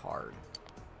gold card.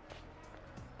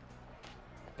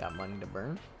 Got money to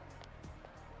burn?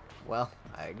 Well,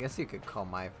 I guess you could call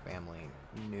my family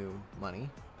new money.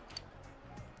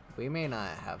 We may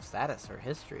not have status or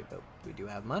history, but we do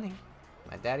have money.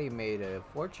 My daddy made a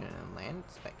fortune in land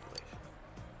speculation.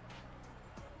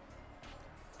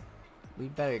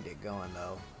 We'd better get going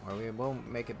though, or we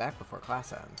won't make it back before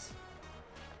class ends.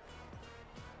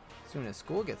 As soon as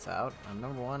school gets out, I'm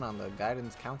 #1 on the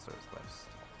guidance counselor's list.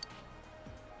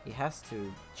 He has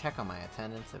to check on my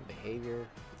attendance and behavior.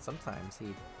 Sometimes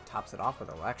he tops it off with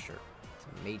a lecture. It's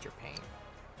a major pain.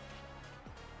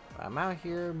 But I'm out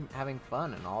here having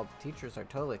fun and all the teachers are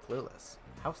totally clueless.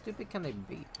 How stupid can they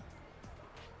be?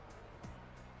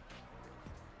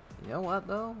 You know what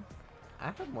though? I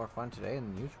had more fun today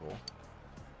than usual.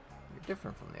 You're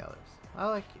different from the others. I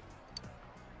like you.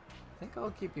 I think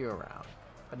I'll keep you around.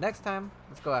 But next time,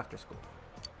 let's go after school.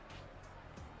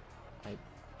 Okay.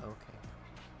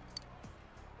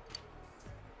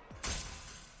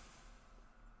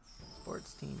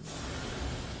 Sports team.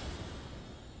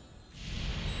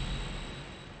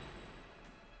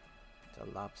 It's a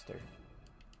lobster.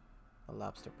 A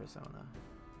lobster persona.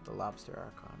 The lobster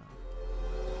arcana.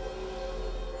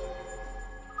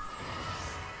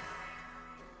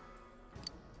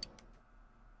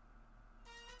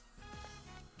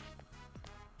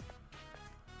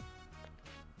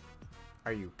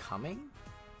 Are you coming?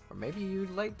 Or maybe you'd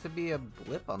like to be a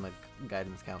blip on the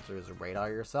guidance counselor's radar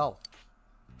yourself.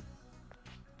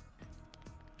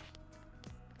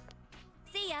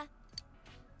 See ya.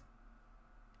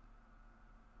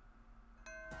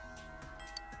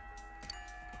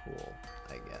 Cool,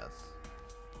 I guess.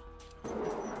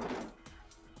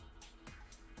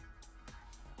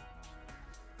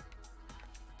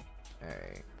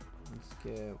 Alright, let's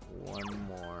get one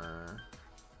more.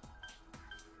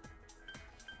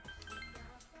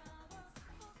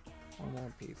 One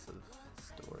more piece of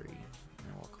story,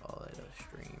 and we'll call it a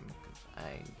stream, because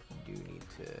I do need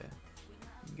to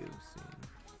go soon.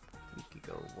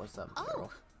 Yukiko, what's up,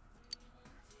 girl?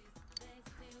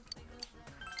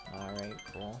 Alright,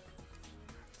 cool.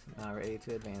 Not ready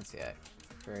to advance yet.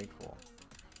 Very cool.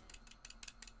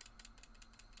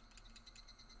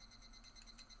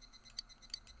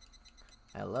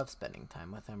 I love spending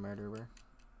time with a murderer.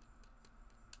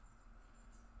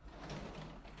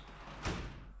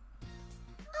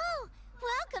 Oh,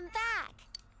 welcome back.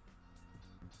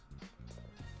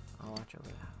 I'll watch over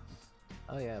the house.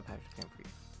 Oh yeah, a package came for you.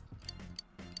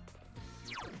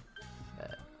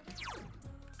 Bet.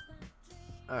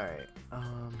 Alright, I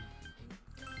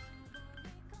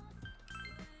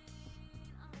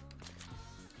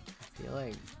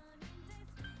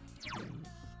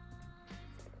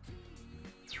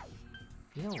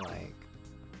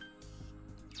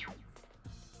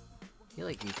feel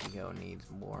like Yukiko needs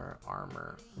more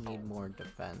armor, more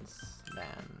defense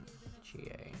than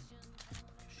Chie.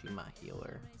 She my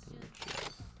healer, and she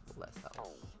has less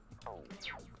health.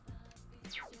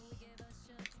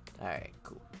 Alright,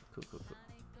 cool.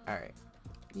 Alright.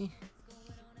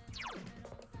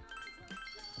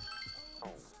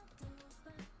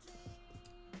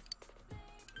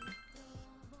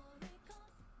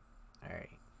 Alright.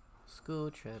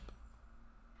 School trip.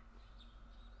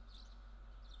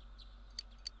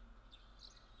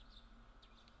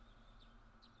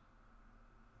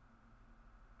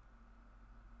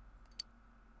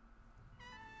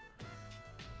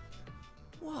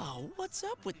 Whoa, what's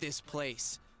up with this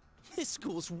place? This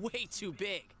school's way too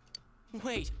big.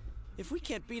 Wait, if we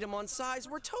can't beat them on size,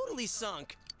 we're totally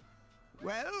sunk.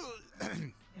 Well,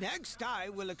 next I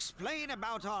will explain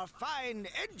about our fine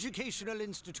educational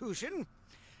institution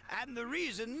and the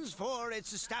reasons for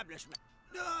its establishment.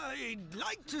 I'd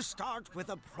like to start with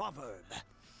a proverb.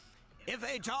 If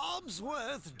a job's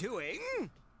worth doing,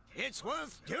 it's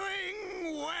worth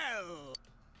doing well.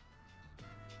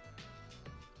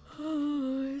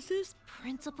 Is this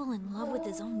principal in love with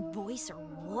his own voice or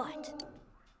what?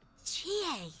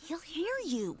 Chie, he'll hear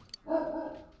you.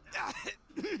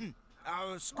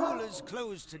 Our school is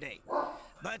closed today,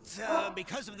 but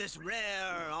because of this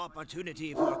rare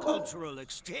opportunity for cultural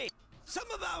exchange, some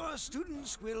of our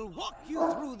students will walk you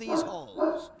through these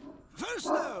halls. First,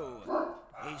 though,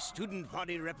 a student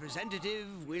body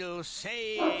representative will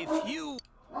say a few...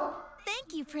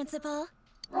 Thank you, Principal.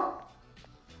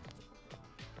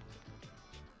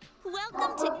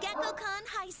 Welcome to Gekko-kan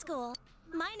High School.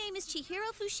 My name is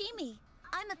Chihiro Fushimi.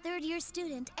 I'm a third-year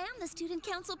student and the student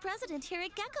council president here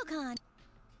at Gekko-kan.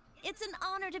 It's an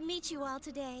honor to meet you all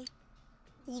today.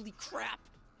 Holy crap,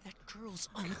 that girl's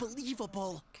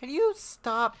unbelievable. Can you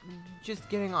stop just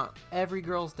getting on every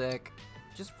girl's dick?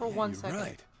 Just for Yeah, 1 you're second.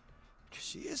 right.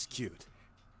 She is cute.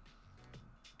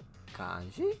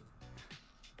 Kanji?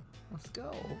 Let's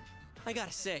go. I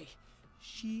gotta say,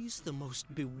 she's the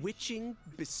most bewitching,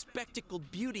 bespectacled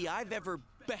beauty I've ever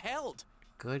beheld.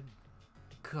 Good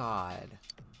God.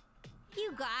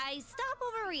 You guys, stop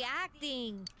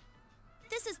overreacting.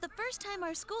 This is the first time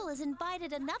our school has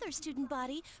invited another student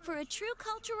body for a true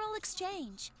cultural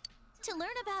exchange. To learn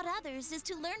about others is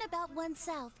to learn about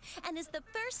oneself, and is the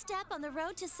first step on the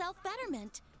road to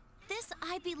self-betterment. This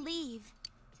I believe.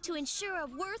 To ensure a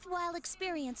worthwhile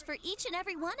experience for each and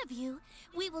every one of you,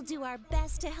 we will do our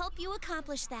best to help you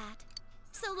accomplish that.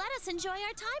 So let us enjoy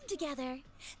our time together.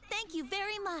 Thank you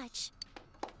very much.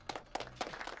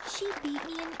 She beat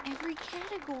me in every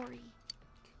category.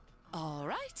 All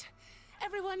right.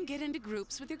 Everyone get into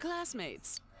groups with your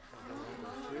classmates.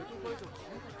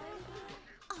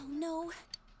 Oh no.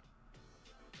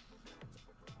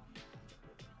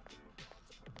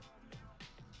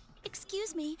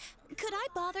 Excuse me, could I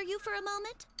bother you for a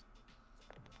moment?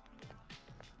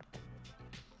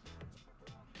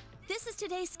 This is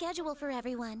today's schedule for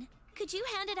everyone. Could you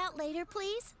hand it out later,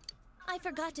 please? I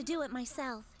forgot to do it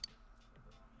myself.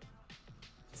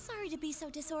 Sorry to be so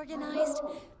disorganized,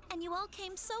 and you all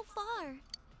came so far.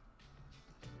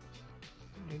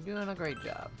 You're doing a great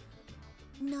job.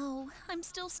 No, I'm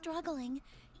still struggling.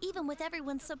 Even with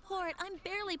everyone's support, I'm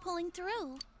barely pulling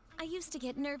through. I used to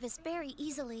get nervous very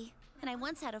easily, and I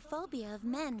once had a phobia of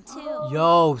men, too.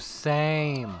 Yo,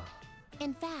 same.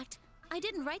 In fact, I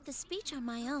didn't write the speech on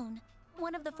my own.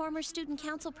 One of the former student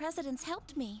council presidents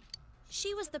helped me.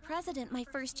 She was the president my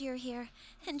first year here,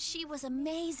 and she was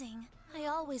amazing. I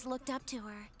always looked up to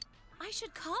her. I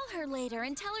should call her later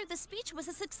and tell her the speech was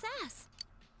a success.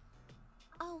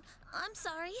 Oh, I'm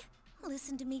sorry.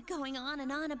 Listen to me going on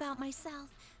and on about myself.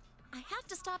 I have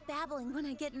to stop babbling when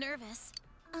I get nervous.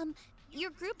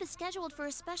 Your group is scheduled for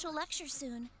a special lecture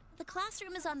soon. The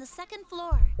classroom is on the second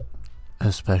floor.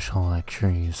 A special lecture,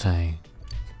 you say?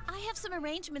 I have some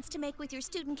arrangements to make with your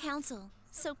student council,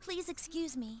 so please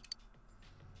excuse me.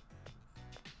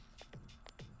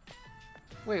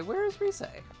 Wait, where is Rise?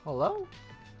 Hello?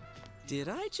 Did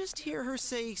I just hear her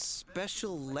say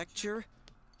special lecture?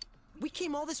 We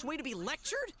came all this way to be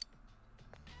lectured?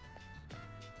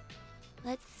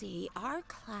 Let's see, our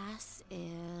class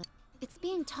is... It's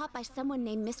being taught by someone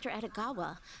named Mr.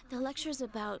 Edagawa. The lecture's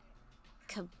about...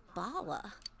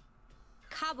 Kabbalah.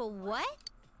 Kaba what?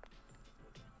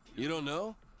 You don't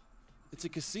know? It's a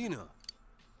casino.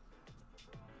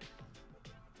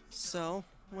 So,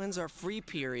 when's our free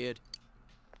period?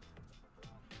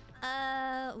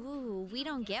 We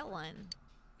don't get one.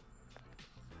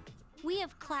 We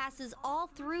have classes all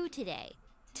through today.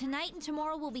 Tonight and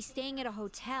tomorrow we'll be staying at a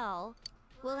hotel.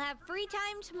 We'll have free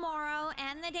time tomorrow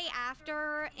and the day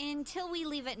after until we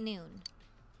leave at noon.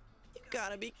 You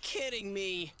gotta be kidding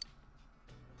me.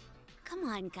 Come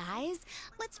on, guys.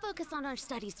 Let's focus on our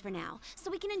studies for now,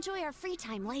 so we can enjoy our free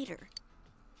time later.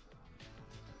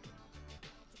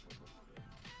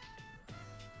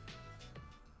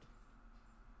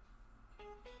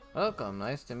 Welcome,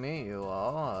 nice to meet you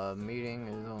all. A meeting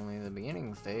is only the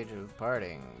beginning stage of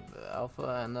parting, the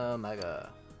Alpha and the Omega.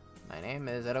 My name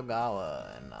is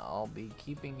Edogawa, and I'll be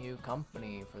keeping you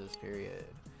company for this period.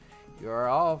 You are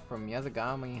all from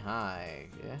Yazagami High,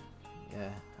 yeah,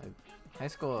 a high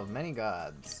school of many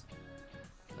gods.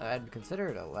 I'd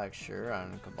considered a lecture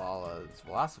on Kabbalah's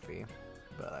philosophy,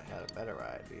 but I had a better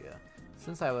idea.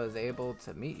 Since I was able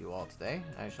to meet you all today,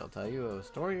 I shall tell you a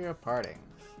story of partings.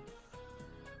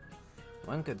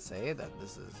 One could say that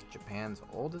this is Japan's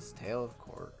oldest tale of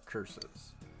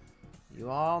curses.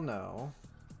 You all know...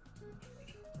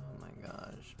 Oh my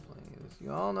gosh, please.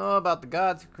 You all know about the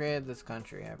gods who created this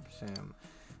country, I presume.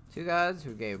 Two gods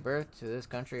who gave birth to this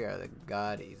country are the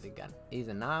god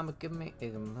Izanami...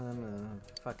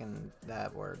 fucking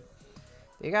that word.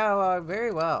 They got along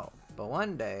very well, but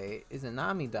one day,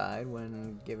 Izanami died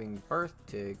when giving birth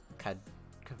to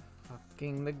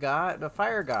the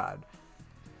fire god.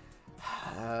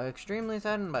 Extremely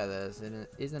saddened by this,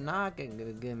 it is not going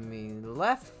to give me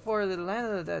left for the land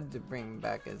of the dead to bring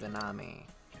back Izanami.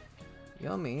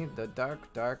 Yomi, the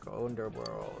dark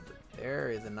underworld. There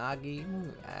Izanagi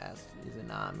asked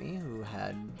Izanami, who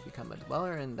had become a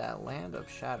dweller in that land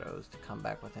of shadows, to come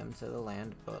back with him to the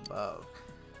land above.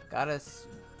 The goddess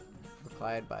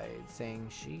replied by saying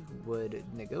she would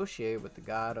negotiate with the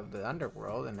god of the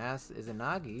underworld and asked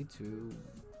Izanagi to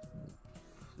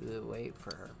wait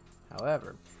for her.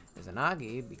 However,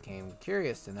 Izanagi became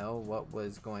curious to know what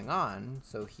was going on,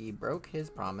 so he broke his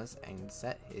promise and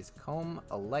set his comb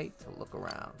alight to look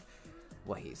around.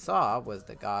 What he saw was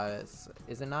the goddess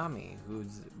Izanami,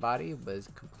 whose body was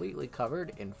completely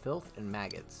covered in filth and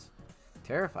maggots.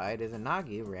 Terrified,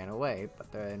 Izanagi ran away,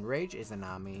 but the enraged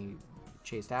Izanami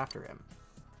chased after him.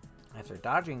 After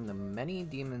dodging the many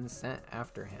demons sent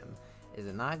after him,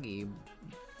 Izanagi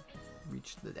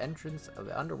reached the entrance of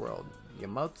the underworld,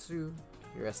 Yamotsu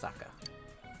Hirasaka.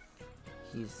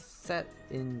 He set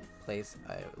in place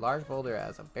a large boulder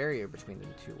as a barrier between the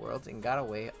two worlds and got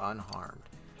away unharmed.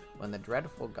 When the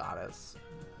dreadful goddess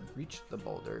reached the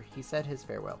boulder, he said his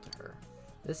farewell to her.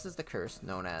 This is the curse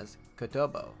known as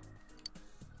Kotobo.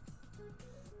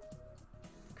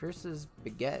 Curses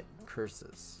beget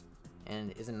curses,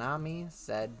 and Izanami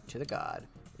said to the god,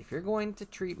 "If you're going to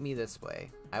treat me this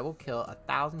way, I will kill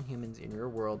 1,000 humans in your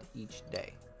world each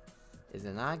day."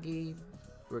 Izanagi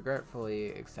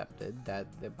regretfully accepted that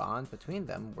the bonds between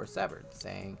them were severed,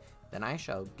 saying, "Then I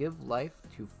shall give life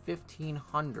to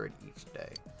 1,500 each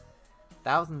day.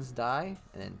 Thousands die,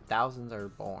 and then thousands are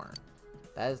born.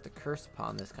 That is the curse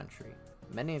upon this country.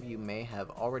 Many of you may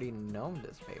have already known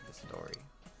this famous story."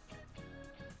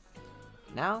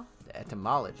 Now, the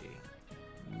etymology.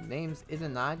 Names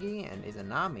Izanagi and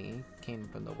Izanami came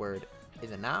from the word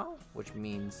Izanao, which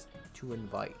means to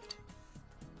invite.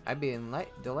 I'd be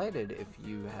delighted if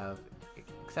you have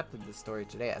accepted this story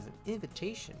today as an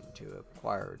invitation to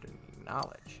acquire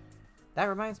knowledge. That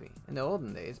reminds me, in the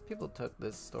olden days, people took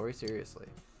this story seriously.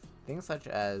 Things such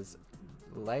as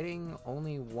lighting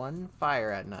only one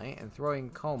fire at night and throwing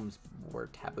combs were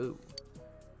taboo.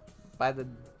 By the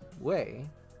way,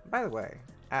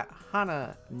 at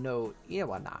Hana no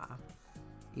Iwana,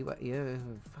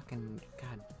 fucking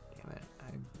god damn it,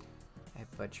 I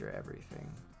butcher everything.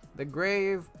 The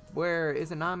grave where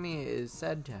Izanami is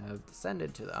said to have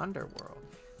descended to the underworld.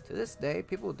 To this day,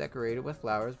 people decorate it with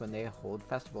flowers when they hold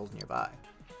festivals nearby.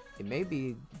 It may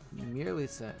be merely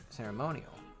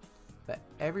ceremonial, but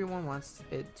everyone wants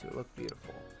it to look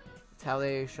beautiful. It's how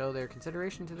they show their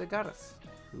consideration to the goddess,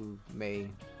 who may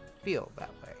feel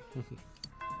that way.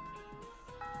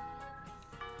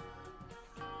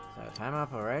 So, time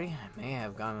up already? I may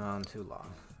have gone on too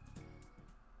long.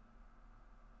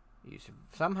 You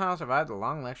somehow survived a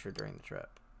long lecture during the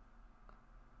trip.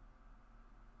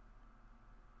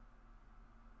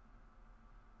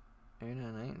 Earn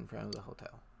a night in front of the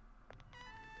hotel.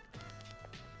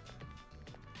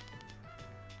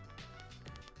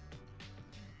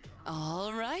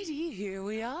 Alrighty, here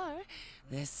we are.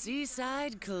 The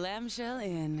Seaside Clamshell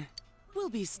Inn. We'll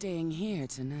be staying here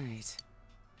tonight.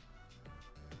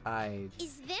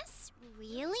 Is this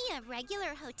really a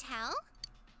regular hotel?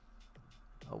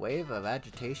 A wave of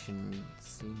agitation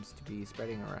seems to be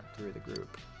spreading around through the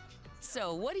group.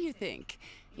 So, what do you think?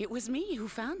 It was me who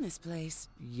found this place.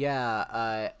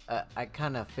 Yeah, I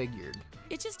kind of figured.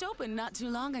 It just opened not too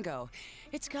long ago.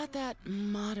 It's got that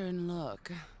modern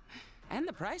look. And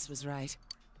the price was right.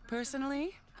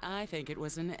 Personally, I think it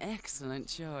was an excellent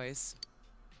choice.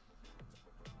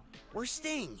 We're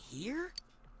staying here?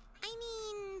 I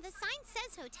mean, the sign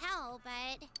says hotel,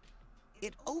 but...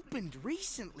 It opened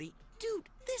recently. Dude,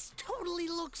 this totally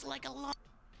looks like a lot.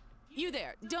 You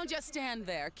there, don't just stand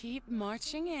there. Keep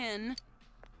marching in.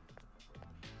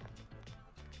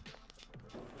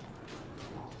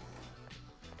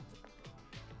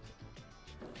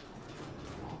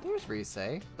 There's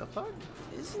Rise. The fuck?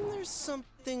 Isn't there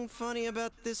something funny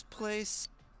about this place?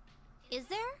 Is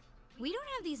there? We don't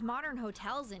have these modern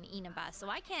hotels in Inaba, so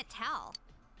I can't tell.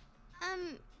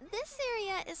 This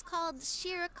area is called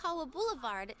Shirakawa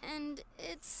Boulevard, and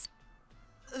it's...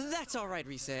 That's all right,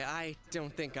 Rise. I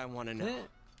don't think I want to know.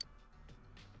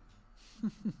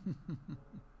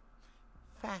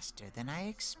 Faster than I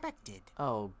expected.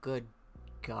 Oh, good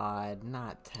God,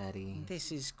 not Teddy.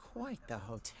 This is quite the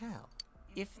hotel.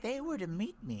 If they were to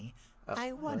meet me,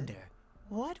 I wonder,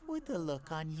 what would the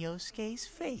look on Yosuke's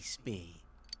face be?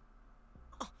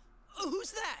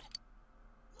 Who's that?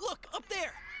 Look, up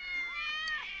there!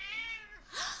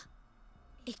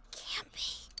 It can't be.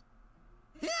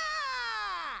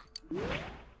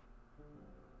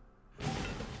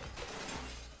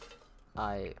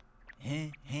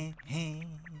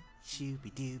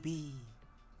 Shooby-dooby.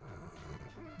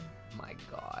 My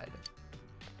God.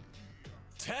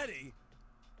 Teddy?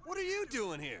 What are you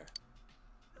doing here?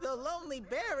 The lonely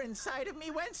bear inside of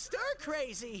me went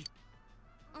stir-crazy.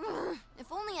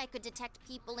 If only I could detect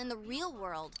people in the real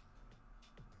world.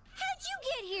 How'd you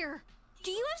get here?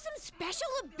 Do you have some special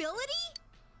ability?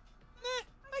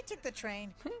 I took the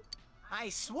train. I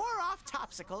swore off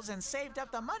topsicles and saved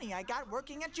up the money I got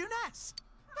working at Junes.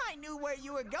 I knew where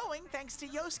you were going thanks to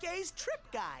Yosuke's trip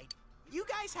guide. You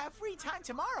guys have free time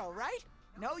tomorrow, right?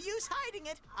 No use hiding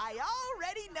it. I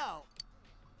already know.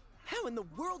 How in the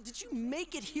world did you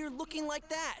make it here looking like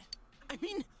that? I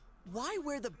mean, Why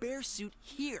wear the bear suit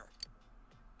here?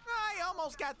 I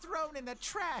almost got thrown in the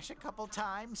trash a couple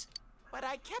times, but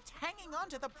I kept hanging on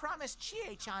to the promise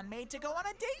Chie-chan made to go on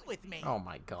a date with me. Oh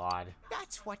my god.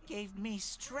 That's what gave me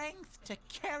strength to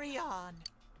carry on.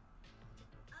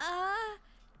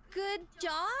 Good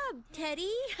job,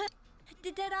 Teddy.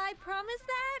 Did I promise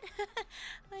that?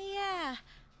 Oh, yeah.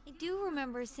 I do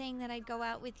remember saying that I'd go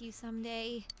out with you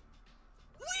someday.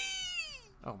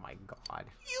 Whee! Oh my god.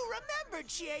 You remember,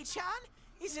 Chie-chan?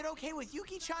 Is it okay with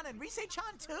Yuki-chan and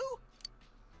Rise-chan too?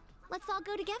 Let's all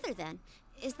go together then.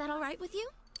 Is that all right with you?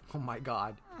 Oh my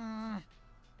god.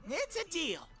 It's a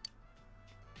deal.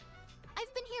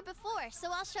 I've been here before,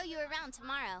 so I'll show you around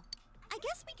tomorrow. I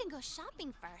guess we can go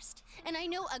shopping first. And I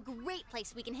know a great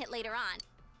place we can hit later on.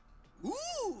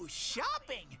 Ooh,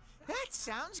 shopping! That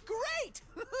sounds great!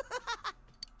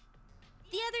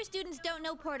 The other students don't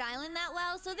know Port Island that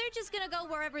well, so they're just gonna go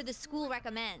wherever the school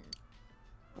recommends.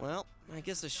 Well, I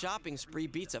guess a shopping spree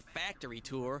beats a factory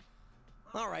tour.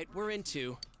 All right, we're in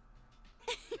two.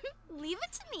 Leave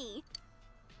it to me.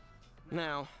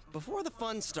 Now, before the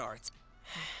fun starts,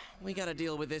 we gotta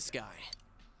deal with this guy.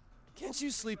 Can't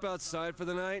you sleep outside for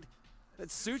the night?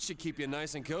 That suit should keep you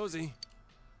nice and cozy.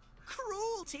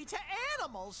 Cruelty to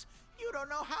animals! You don't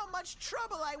know how much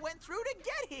trouble I went through to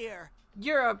get here!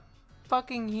 You're a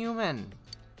fucking human.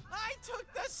 I took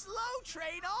the slow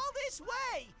train all this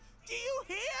way! Do you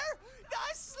hear?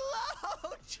 The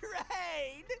slow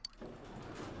train!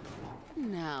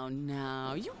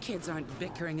 Now, you kids aren't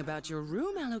bickering about your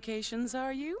room allocations,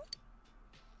 are you?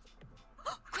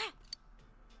 Crap!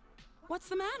 What's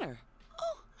the matter?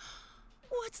 Oh,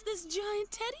 what's this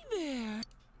giant teddy bear?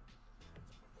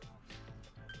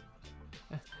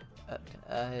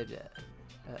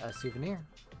 A souvenir.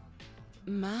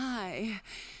 My,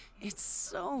 it's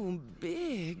so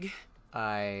big.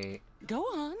 Go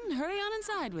on, hurry on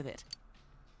inside with it.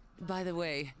 By the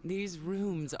way, these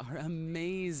rooms are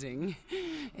amazing.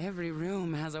 Every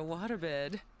room has a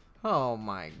waterbed. Oh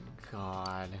my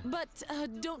god. But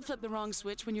don't flip the wrong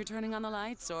switch when you're turning on the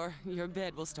lights, or your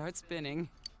bed will start spinning.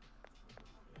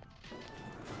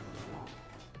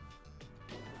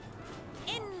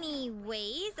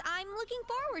 Anyways, I'm looking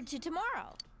forward to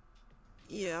tomorrow.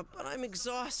 Yeah, but I'm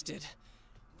exhausted.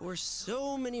 For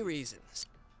so many reasons.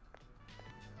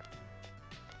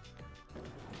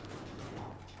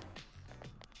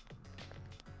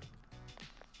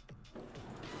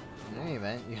 In any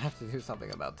event, you have to do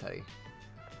something about Teddy.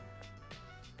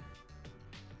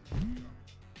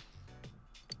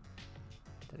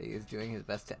 Teddy is doing his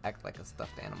best to act like a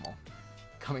stuffed animal.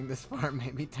 Coming this far may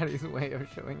be Teddy's way of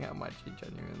showing how much he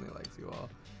genuinely likes you all.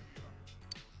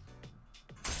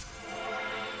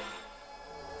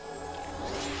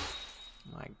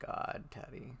 My god,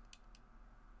 Teddy.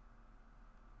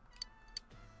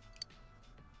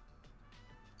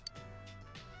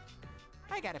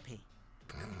 I gotta pee.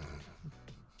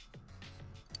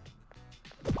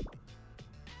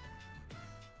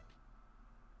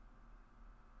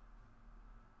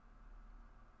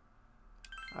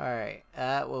 Alright,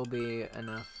 that will be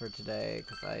enough for today,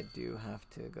 because I do have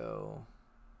to go.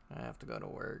 I have to go to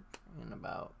work in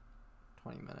about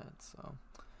 20 minutes, so.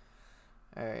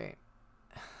 Alright.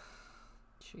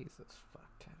 Jesus,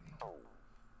 fuck, Teddy.